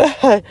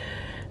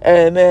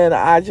 And then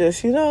I just,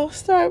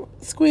 start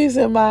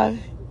squeezing my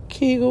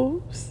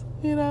Kegels,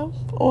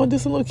 on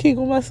this little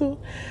Kegel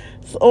muscle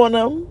on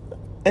him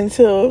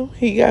until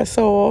he got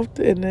soft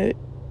and it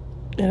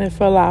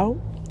fell out.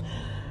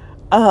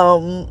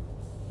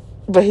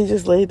 But he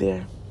just laid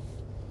there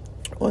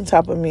on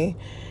top of me.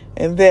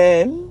 And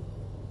then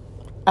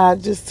I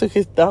just took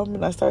his thumb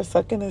and I started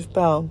sucking his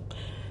thumb.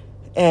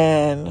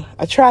 And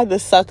I tried to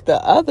suck the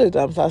other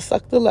thumb, so I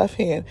sucked the left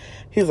hand.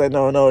 He was like,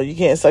 no, you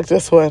can't suck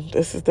this one.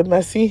 This is the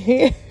messy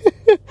hand.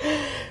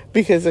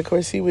 Because, of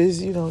course, he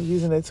was,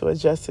 using it to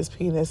adjust his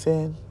penis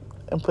and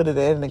put it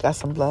in, and it got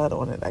some blood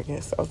on it, I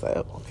guess. I was like,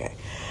 okay,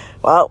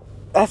 well,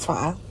 that's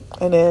fine.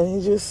 And then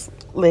he just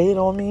laid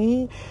on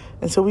me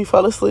until we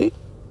fell asleep.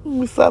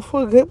 We slept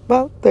for a good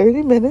about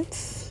 30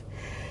 minutes.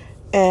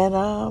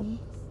 And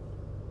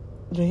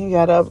then he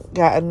got up,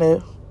 got in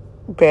the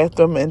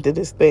bathroom, and did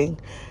his thing.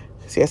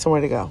 He had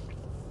somewhere to go.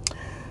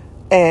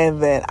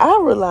 And then I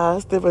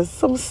realized there was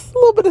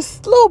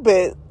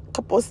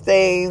couple of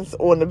stains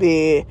on the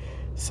bed.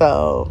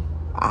 So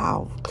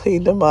I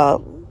cleaned them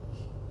up.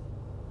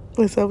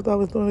 That's what I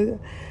was doing,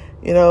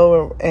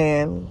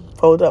 and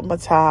folded up my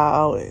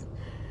towel and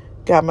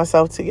got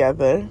myself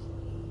together.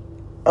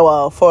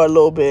 Well, for a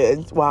little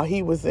bit while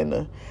he was in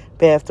the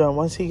bathroom.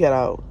 Once he got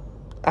out,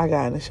 I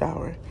got in the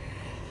shower.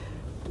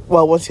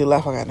 Well, once he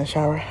left, I got in the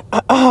shower.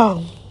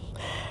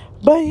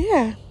 But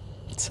yeah.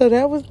 So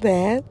that was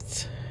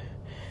that.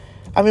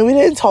 I mean, we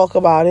didn't talk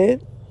about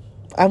it.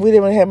 We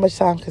didn't really have much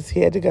time because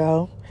he had to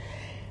go.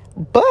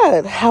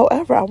 But,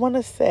 however, I want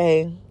to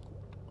say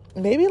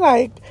maybe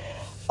like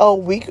a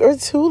week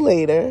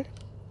later,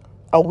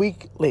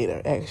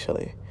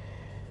 actually.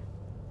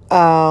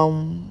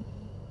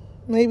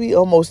 Maybe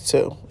almost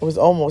 2. It was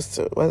almost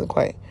 2. It wasn't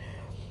quite.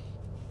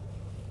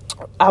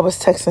 I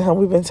was texting him.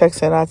 We've been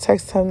texting. I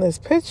texted him this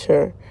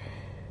picture,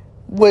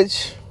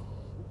 which...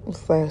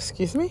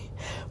 excuse me,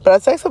 but I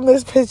texted him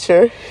this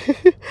picture.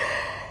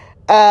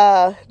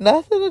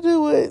 Nothing to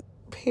do with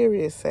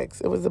period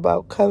sex. It was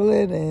about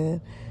cuddling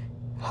and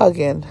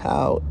hugging.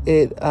 How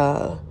it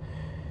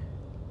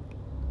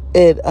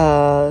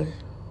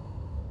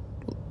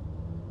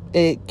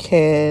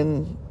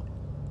can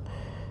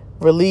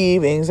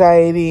relieve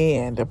anxiety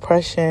and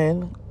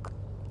depression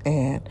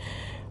and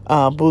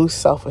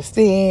boost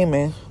self-esteem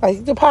and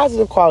like the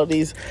positive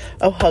qualities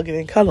of hugging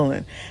and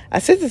cuddling. I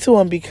sent it to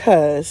him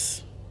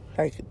because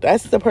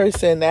that's the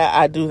person that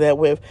I do that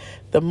with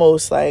the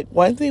most. Like,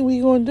 one thing we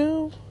gonna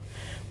do,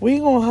 we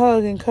gonna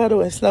hug and cuddle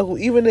and snuggle.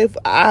 Even if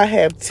I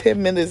have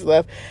 10 minutes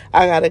left,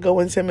 I gotta go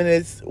in 10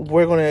 minutes.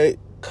 We're gonna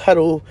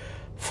cuddle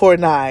for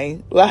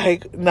 9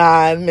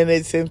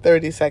 minutes and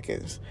 30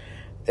 seconds.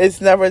 It's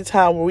never a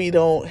time where we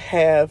don't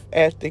have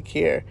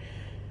aftercare,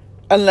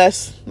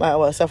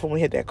 except when we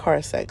hit that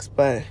car sex.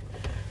 But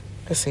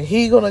listen,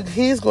 he's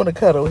gonna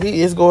cuddle.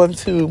 He is going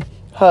to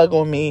hug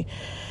on me.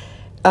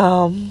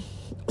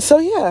 So,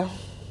 yeah,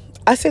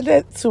 I said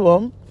that to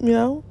him,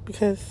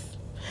 because,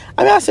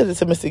 I said it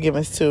to Mr.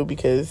 Gibbons, too,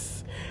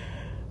 because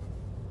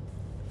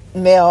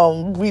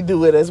now we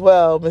do it as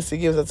well. Mr.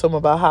 Gibbons, I told him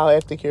about how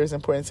aftercare is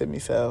important to me,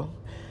 so.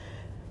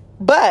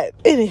 But,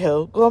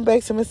 anyhow, going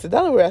back to Mr.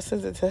 Delaware, I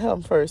sent it to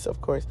him first,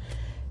 of course.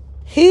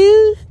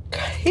 He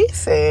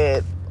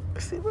said,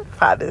 see, what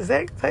if I did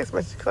that text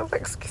message? Because I was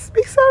like, excuse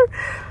me, sir?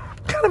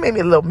 Kind of made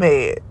me a little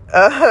mad.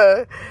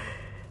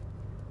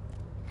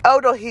 Oh,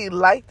 no, he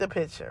liked the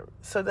picture.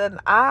 So then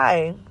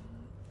I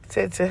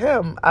said to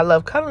him, I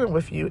love cuddling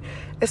with you,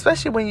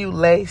 especially when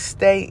you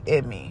stay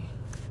in me.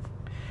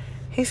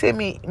 He said,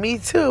 me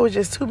too. It was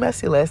just too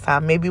messy last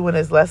time. Maybe when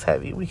it's less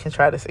heavy, we can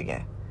try this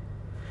again.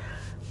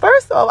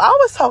 First off, I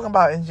was talking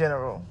about in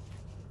general.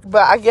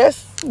 But I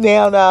guess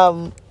now that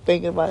I'm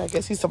thinking about it, I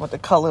guess he's talking about the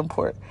cuddling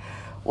part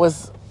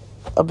was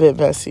a bit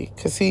messy.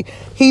 Because he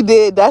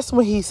did, that's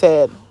when he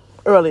said,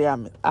 earlier,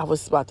 I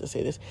was about to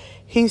say this.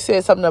 He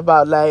said something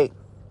about,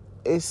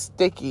 it's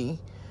sticky.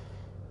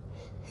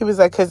 He was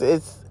like, because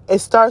it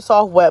starts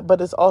off wet, but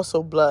it's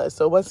also blood.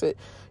 So once it,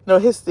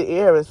 hits the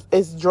air,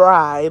 it's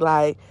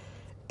dry.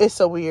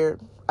 It's a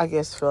weird, I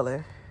guess,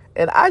 feeling.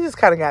 And I just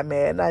kind of got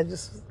mad, and I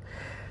just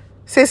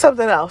said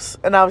something else.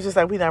 And I was just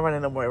like, we're not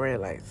running no more red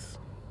lights.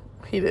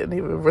 He didn't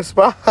even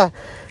respond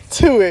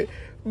to it.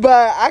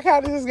 But I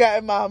kind of just got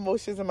in my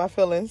emotions and my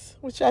feelings,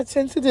 which I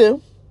tend to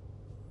do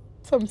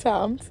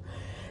sometimes,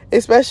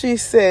 especially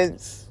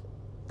since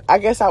I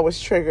guess I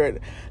was triggered.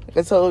 Like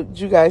I told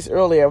you guys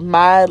earlier,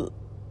 my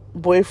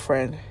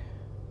boyfriend,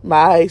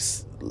 my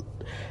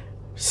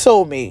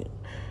soulmate,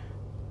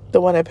 the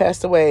one that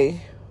passed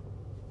away,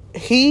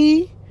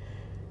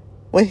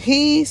 when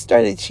he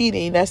started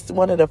cheating, that's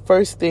one of the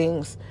first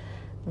things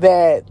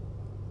that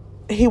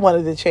he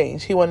wanted to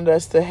change. He wanted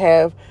us to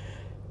have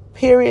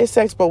period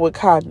sex, but with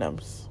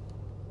condoms.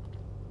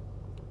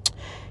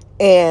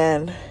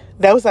 And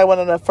that was like one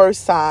of the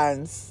first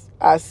signs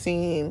I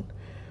seen,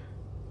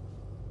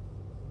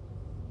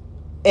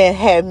 and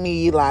had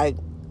me like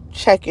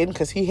checking,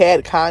 because he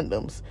had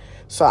condoms.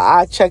 So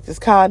I checked his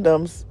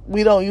condoms.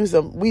 We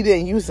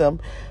didn't use them,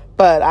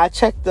 but I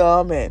checked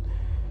them, and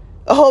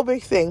a whole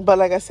big thing. But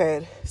like I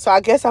said, so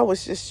I guess I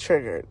was just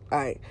triggered.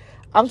 Like,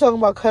 I'm talking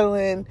about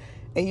cuddling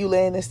and you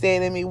laying and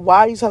staring at me. Why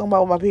are you talking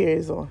about with my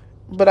periods on?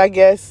 But I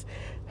guess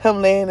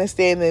him laying and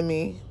staring at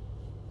me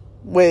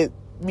with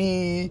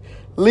me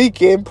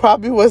leaking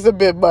probably was a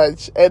bit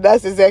much. And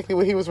that's exactly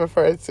what he was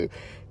referring to.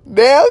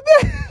 Now,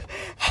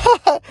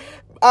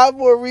 I'm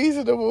more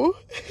reasonable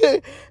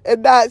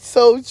and not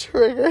so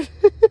triggered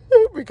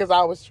because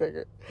I was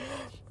triggered.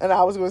 And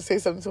I was going to say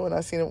something to him when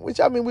I seen him, which,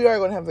 I mean, we are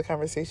going to have the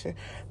conversation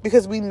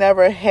because we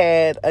never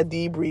had a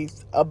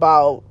debrief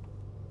about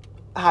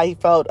how he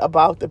felt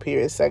about the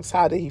period sex.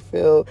 How did he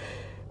feel?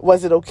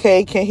 Was it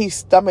okay? Can he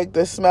stomach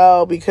the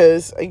smell?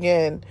 Because,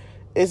 again,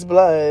 it's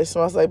blood. It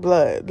smells like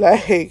blood.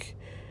 Like,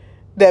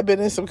 that been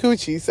in some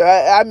coochie. So,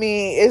 I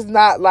mean, it's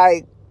not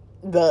like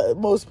the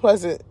most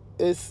pleasant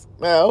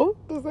smell.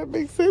 Does that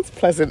make sense?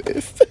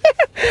 Pleasantest.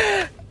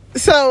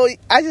 So,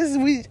 I just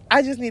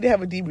need to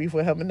have a debrief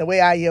with him. And the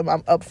way I am,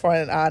 I'm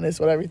upfront and honest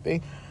with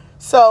everything.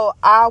 So,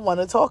 I want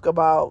to talk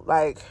about,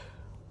 like,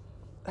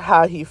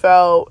 how he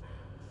felt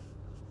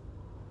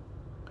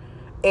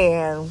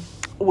and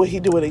would he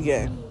do it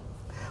again.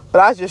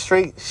 But I just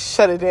straight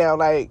shut it down,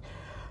 like,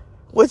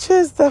 which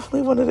is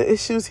definitely one of the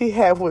issues he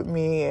had with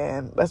me,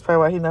 and that's probably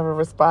why he never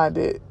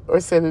responded or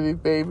said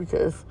anything,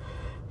 because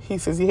he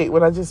says he hate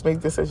when I just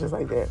make decisions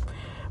like that.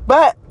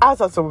 But I'll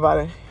talk to him about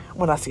it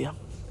when I see him.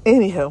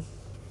 Anywho,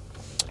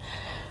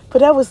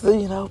 but that was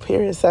the,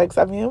 period sex.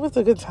 I mean, it was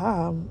a good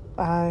time.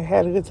 I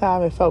had a good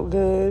time. It felt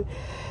good.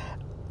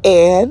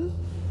 And,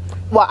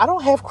 well, I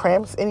don't have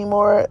cramps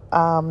anymore.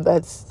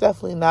 That's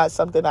definitely not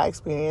something I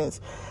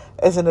experienced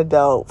as an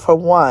adult. For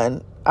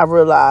one, I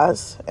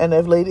realized, and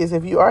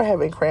if you are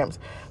having cramps,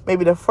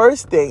 maybe the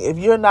first thing, if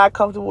you're not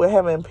comfortable with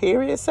having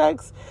period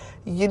sex,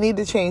 you need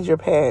to change your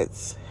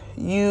pads.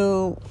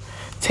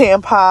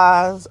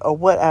 Tampons or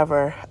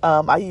whatever.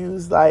 I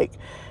use like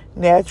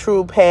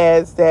natural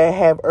pads that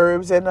have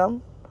herbs in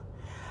them.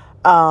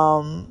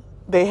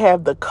 They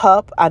have the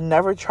cup. I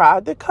never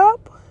tried the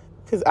cup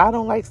because I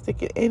don't like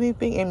sticking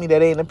anything in me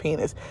that ain't a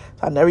penis.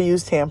 So I never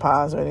used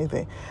tampons or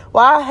anything.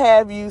 Well, I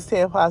have used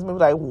tampons maybe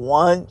like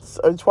once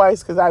or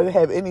twice because I didn't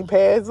have any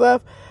pads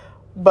left.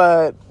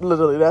 But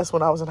literally, that's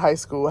when I was in high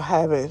school.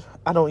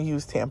 I don't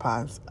use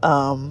tampons.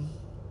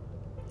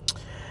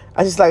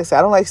 I just, like I said,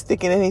 I don't like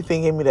sticking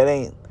anything in me that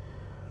ain't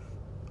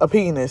a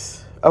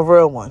penis, a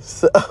real one.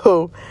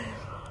 So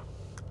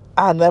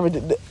I never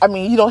did. I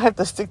mean, you don't have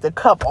to stick the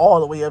cup all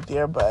the way up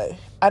there, but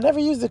I never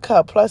used the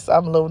cup. Plus,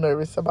 I'm a little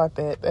nervous about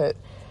that.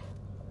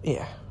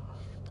 Yeah,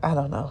 I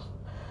don't know.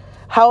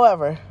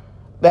 However,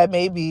 that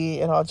may be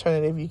an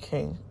alternative you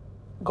can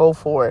go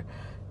for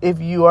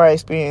if you are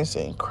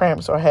experiencing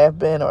cramps or have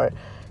been, or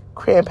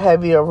cramp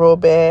heavy or real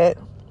bad.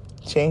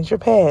 Change your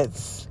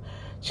pads.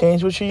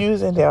 Change what you're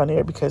using down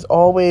there, because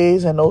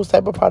Always and those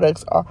type of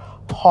products are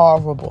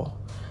horrible.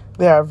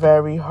 They are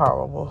very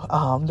horrible.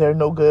 They're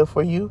no good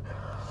for you.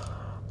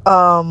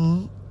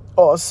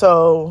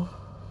 Also,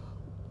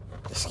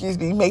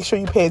 make sure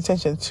you pay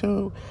attention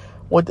to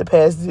what the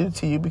pads do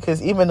to you,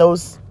 because even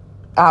those,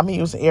 I'm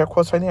using air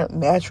quotes right now,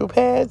 natural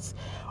pads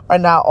are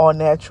not all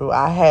natural.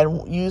 I had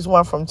used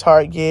one from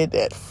Target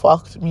that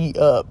fucked me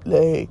up.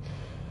 Like,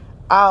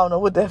 I don't know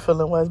what that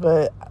feeling was,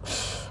 but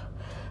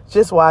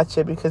just watch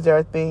it, because there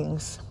are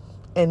things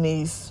in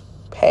these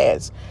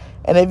pads.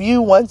 And if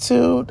you want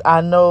to,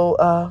 I know,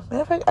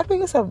 matter of fact, I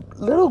think it's a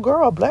little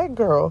girl, a black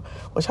girl,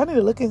 which I need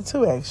to look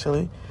into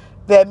actually,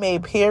 that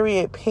made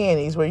period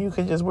panties where you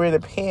can just wear the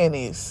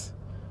panties.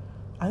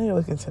 I need to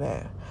look into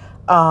that.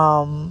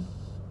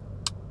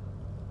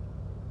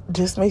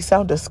 Just may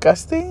sound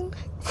disgusting,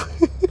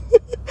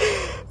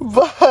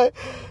 but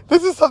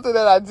this is something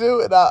that I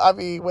do. And I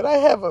mean, when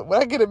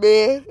I get a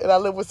man and I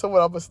live with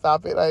someone, I'm gonna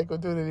stop it. I ain't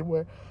gonna do it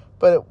anymore.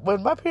 But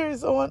when my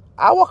period's on,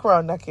 I walk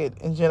around naked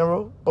in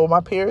general. But when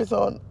my period's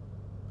on,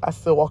 I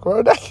still walk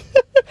around naked.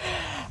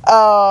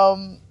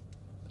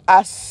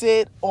 I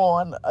sit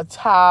on a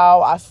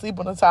towel. I sleep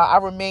on a towel.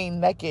 I remain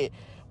naked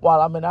while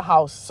I'm in the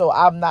house. So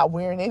I'm not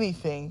wearing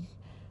anything.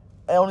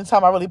 The only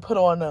time I really put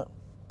on the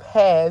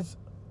pads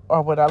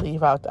or when I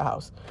leave out the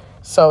house.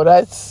 So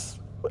that's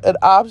an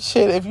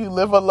option if you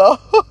live alone.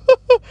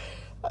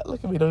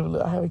 Look at me,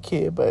 I have a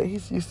kid, but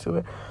he's used to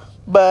it.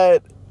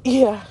 But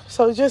yeah,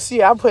 so just,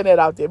 I'm putting it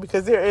out there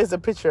because there is a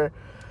picture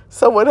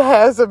someone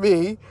has of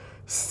me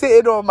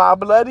sitting on my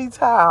bloody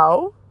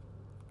towel,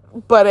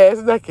 butt ass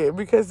naked,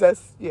 because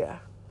that's,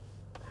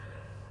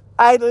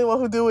 I ain't the only one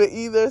who do it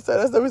either, so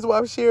that's the reason why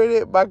I'm sharing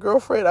it. My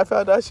girlfriend, I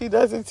found out she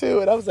does it too,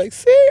 and I was like,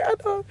 see, I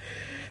know.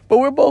 But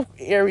we're both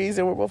Aries,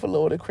 and we're both a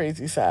little on the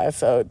crazy side,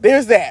 so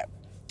there's that.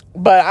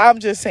 But I'm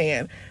just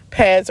saying,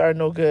 pads are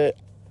no good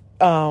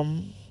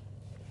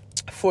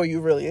for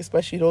you, really,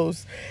 especially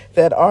those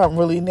that aren't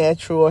really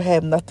natural or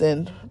have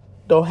nothing,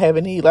 don't have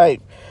any, like,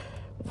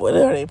 what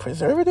are they,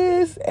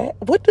 preservatives?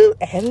 What do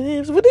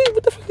additives? What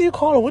the fuck do you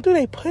call them? What do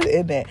they put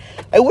in that?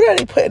 Like, what are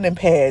they putting in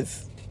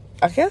pads?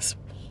 I guess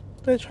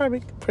they're trying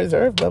to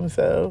preserve them,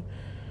 so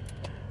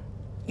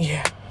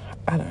yeah,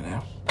 I don't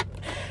know.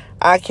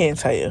 I can't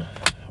tell you,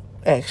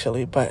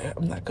 actually, but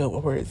I'm not good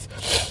with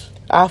words.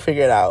 I'll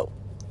figure it out.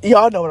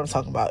 Y'all know what I'm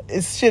talking about.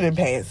 It's shit in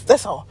pads.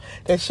 That's all.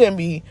 That shouldn't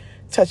be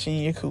touching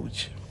your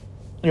cooch,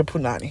 your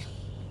punani.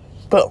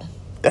 Boom.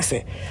 That's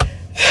it.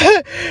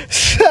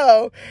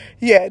 So,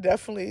 yeah,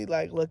 definitely,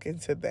 like, look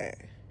into that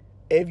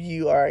if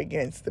you are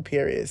against the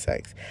period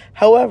sex.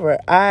 However,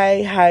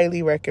 I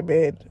highly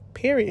recommend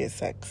period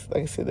sex.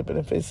 Like I said, the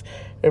benefits,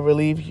 it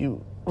relieve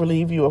you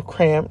of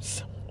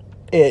cramps.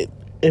 If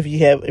you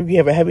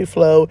have a heavy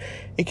flow,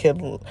 it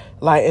can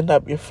lighten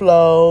up your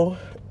flow.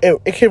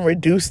 It can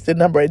reduce the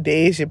number of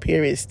days your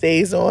period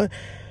stays on.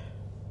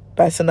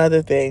 That's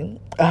another thing.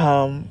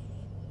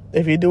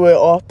 If you do it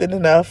often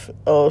enough,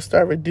 it'll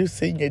start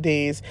reducing your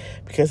days,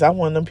 because I'm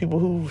one of them people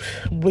who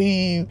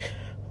bleed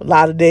a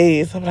lot of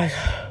days. I'm like,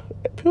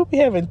 people be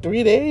having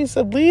 3 days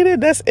of bleeding,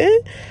 that's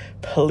it?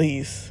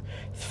 Please.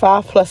 It's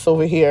 5+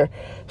 over here.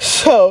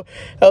 So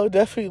it'll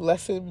definitely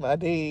lessen my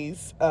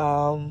days.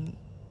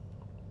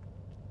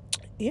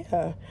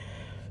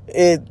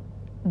 It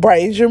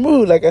brightens your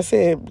mood, like I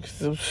said,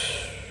 because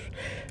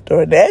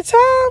during that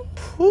time,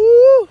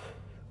 whew,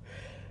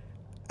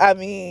 I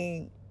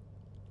mean,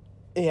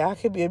 I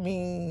could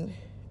be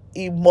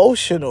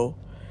emotional.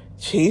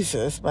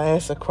 Jesus, my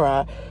ass will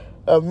cry.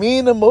 A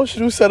mean,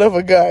 emotional son of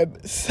a gun.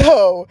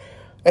 So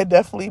it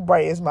definitely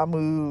brightens my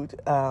mood.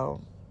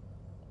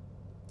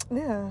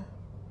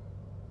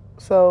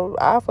 So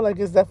I feel like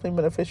it's definitely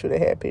beneficial to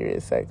have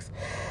period sex.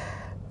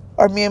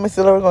 Are me and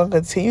Mr. Lover going to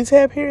continue to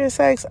have period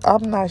sex?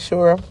 I'm not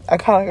sure.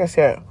 Like I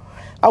said,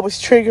 I was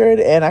triggered,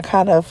 and I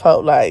kind of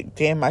felt like,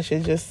 damn, I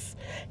should just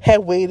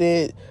have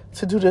waited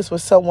to do this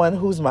with someone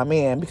who's my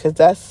man, because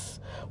that's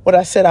what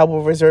I said I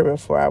will reserve it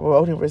for. I will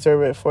only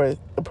reserve it for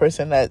the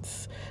person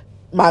that's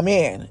my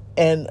man.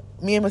 And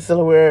me and Mr.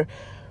 Lover,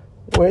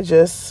 we're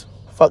just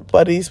fuck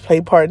buddies,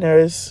 play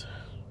partners.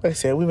 Like I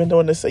said, we've been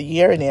doing this a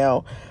year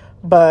now,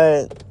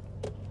 but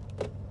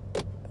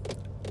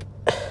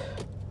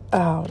I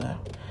don't know.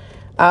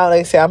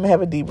 Like I said, I'm going to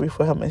have a debrief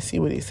with him and see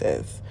what he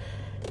says.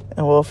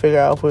 And we'll figure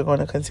out if we're going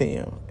to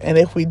continue. And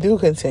if we do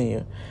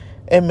continue,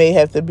 it may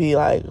have to be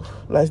like,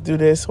 let's do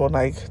this on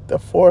like the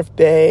 4th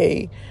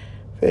day,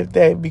 5th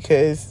day.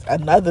 Because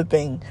another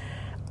thing,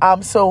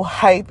 I'm so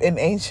hyped and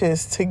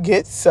anxious to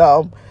get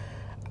some.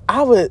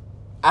 I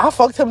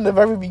fucked him in the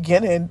very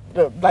beginning,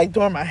 like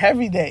during my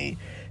heavy day.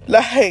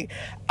 Like,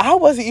 I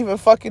wasn't even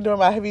fucking during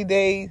my heavy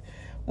day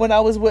when I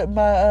was with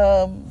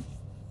my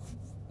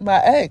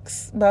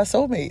ex, my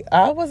soulmate.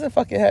 I wasn't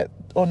fucking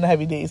on the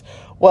heavy days.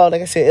 Well,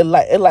 like I said, it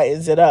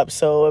lightens it up.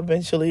 So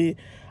eventually,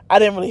 I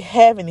didn't really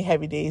have any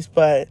heavy days.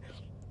 But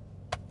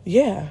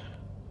yeah,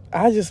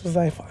 I just was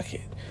like, fuck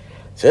it,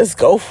 just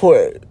go for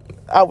it.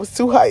 I was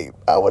too hyped.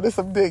 I wanted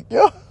some dick,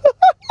 yo.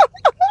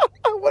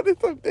 I wanted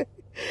some dick.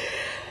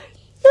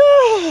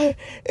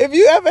 If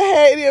you ever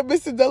had any of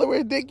Mr.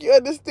 Delaware dick, you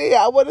understand.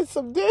 I wanted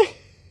some dick.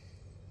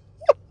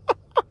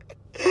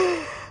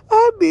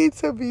 I need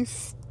to be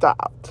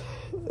stopped.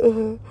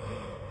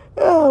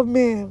 Oh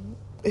man,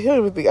 he don't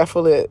even think I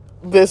feel it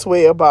this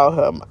way about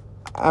him.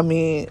 I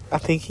mean, I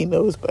think he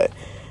knows, but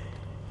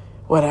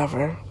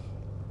whatever.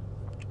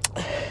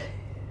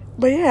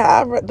 But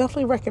yeah, I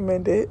definitely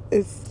recommend it.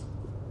 It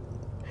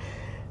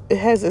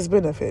has its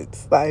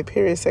benefits. Like,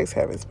 period sex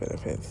has its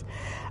benefits.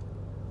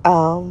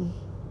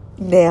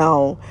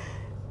 Now,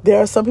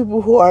 there are some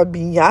people who are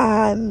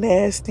beyond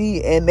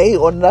nasty, and they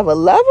on another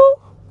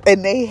level,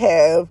 and they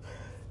have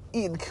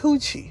eaten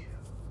coochie.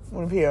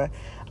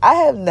 I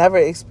have never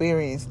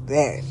experienced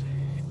that.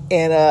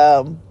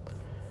 And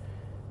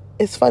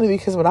it's funny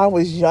because when I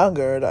was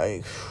younger,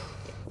 like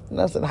when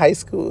I was in high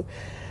school,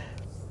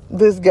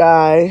 this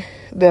guy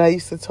that I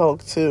used to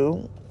talk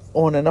to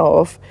on and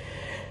off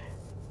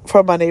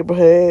from my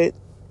neighborhood,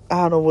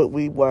 I don't know what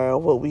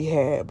we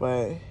had,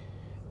 but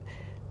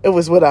it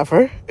was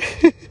whatever.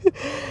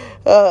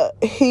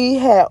 He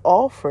had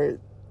offered,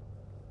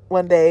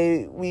 one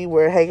day we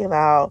were hanging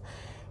out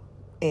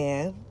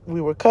and we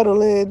were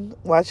cuddling,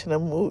 watching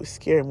a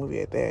scary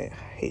movie at that. I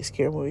hate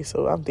scary movies,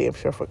 so I'm damn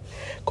sure for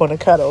going to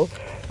cuddle.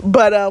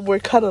 But we're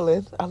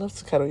cuddling. I love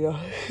to cuddle, y'all.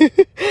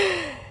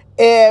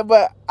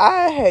 But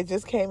I had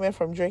just came in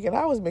from drinking.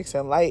 I was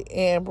mixing light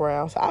and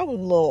brown, so I was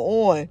a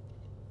little on.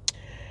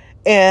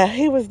 And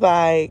he was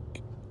like,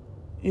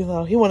 he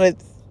wanted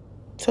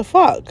to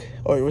fuck,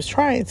 or he was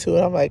trying to,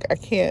 and I'm like, I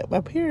can't,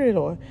 my period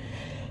on.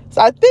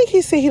 So I think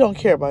he said he don't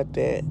care about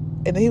that.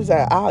 And then he was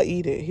like, I'll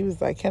eat it. He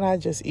was like, can I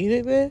just eat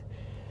it then?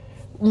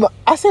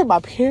 I said my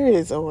period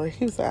is on.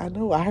 He was like, I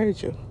know, I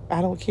heard you.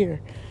 I don't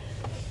care.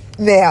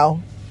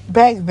 Now,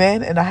 back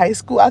then in the high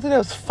school, I thought that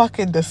was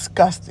fucking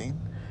disgusting.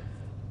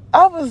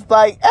 I was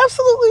like,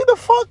 absolutely the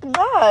fuck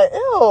not.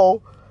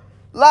 Ew.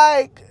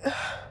 Like,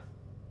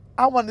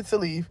 I wanted to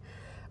leave.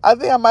 I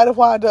think I might have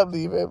wound up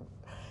leaving.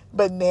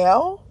 But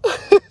now,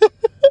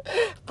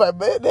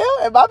 now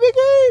at my big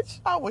age,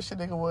 I wish a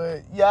nigga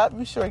would. Yeah,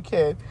 you sure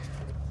can.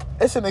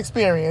 It's an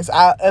experience.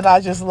 I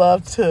just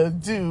love to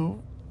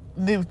do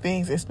new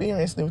things,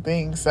 experience new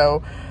things.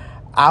 So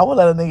I would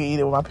let a nigga eat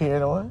it with my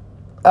period on.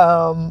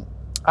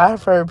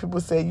 I've heard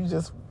people say you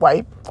just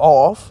wipe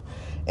off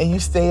and you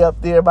stay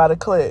up there by the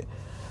clit.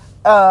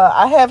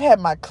 I have had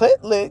my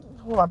clit licked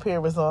when my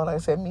period was on. Like I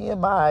said, me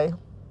and my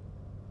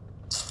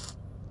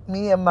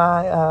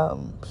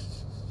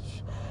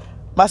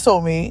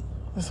soulmate.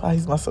 That's why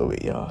he's my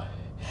soulmate, y'all.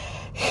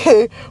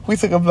 We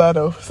took a blood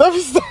oath. So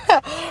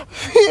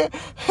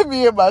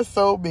me and my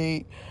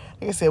soulmate,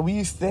 like I said, we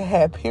used to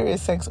have period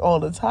sex all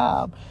the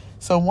time.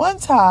 So one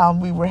time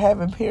we were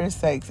having period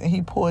sex and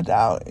he pulled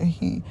out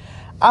and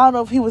I don't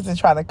know if he wasn't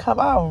trying to come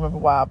out, I don't remember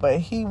why, but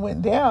he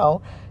went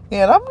down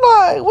and I'm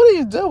like, what are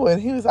you doing?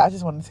 He was, I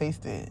just want to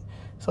taste it.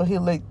 So he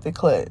licked the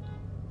clit.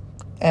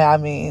 And I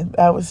mean,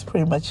 that was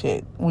pretty much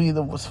it. We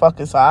either was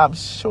fucking, so I'm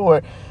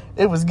sure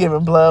it was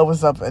giving, blood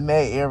was up in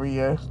that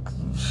area.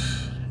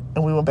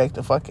 And we went back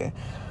to fucking.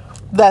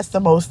 That's the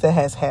most that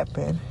has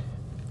happened.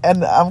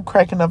 And I'm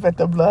cracking up at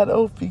the blood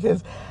oath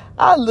because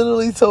I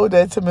literally told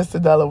that to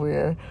Mr.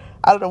 Delaware.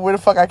 I don't know where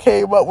the fuck I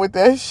came up with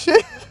that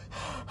shit.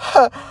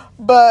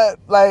 But,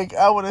 like,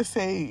 I want to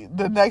say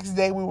the next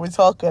day we were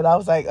talking, I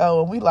was like,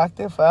 oh, and we locked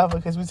in forever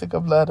because we took a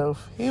blood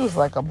oath. He was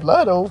like, a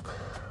blood oath?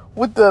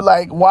 With the,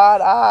 like,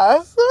 wide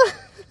eyes.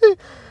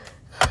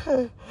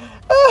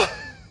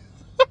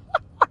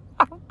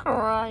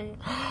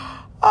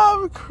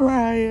 I'm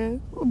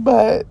crying.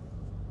 But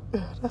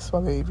that's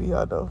my baby,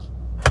 y'all know.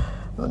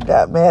 I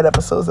got mad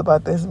episodes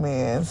about this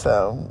man.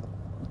 So,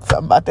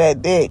 something about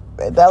that dick.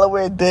 That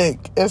Delaware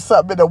dick. It's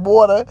something in the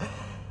water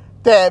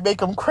that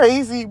make him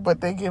crazy,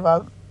 but they give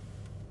out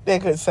their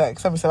good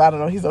sex. Somebody said, I don't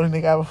know. He's the only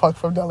nigga I ever fucked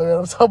from Delaware.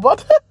 I'm talking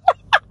about that.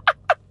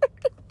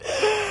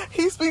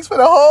 He speaks for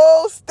the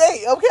whole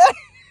state, okay?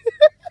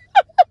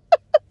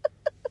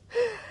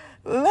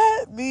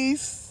 Let me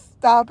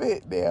stop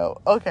it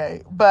now.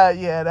 Okay, but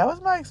yeah, that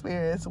was my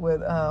experience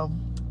with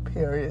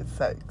period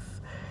sex.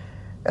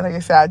 And like I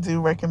said, I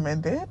do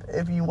recommend it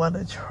if you want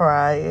to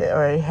try it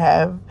or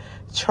have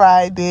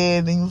tried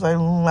it and you was like,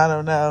 I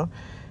don't know.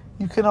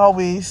 You can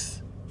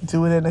always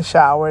do it in the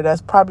shower.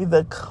 That's probably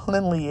the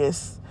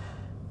cleanest,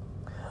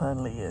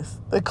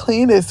 the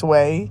cleanest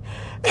way.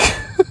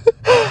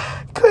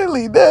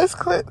 Cleanliness,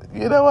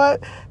 you know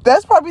what?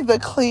 That's probably the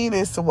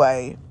cleanest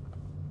way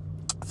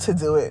to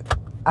do it.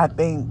 I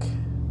think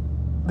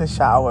the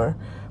shower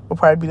will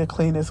probably be the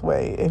cleanest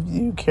way if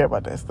you care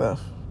about that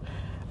stuff.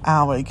 I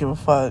don't really give a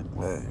fuck,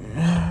 but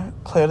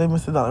clearly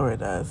Mr. Delaware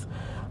does.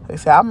 Like I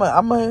said, I'm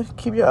gonna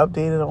keep you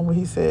updated on what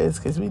he says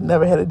because we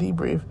never had a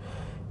debrief,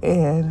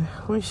 and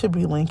we should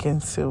be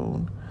linking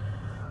soon.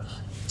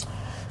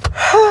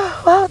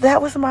 Well,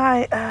 that was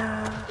my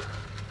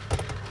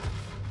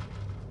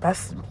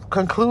that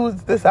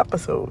concludes this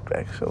episode,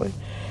 actually.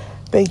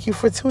 Thank you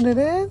for tuning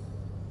in.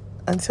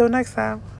 Until next time.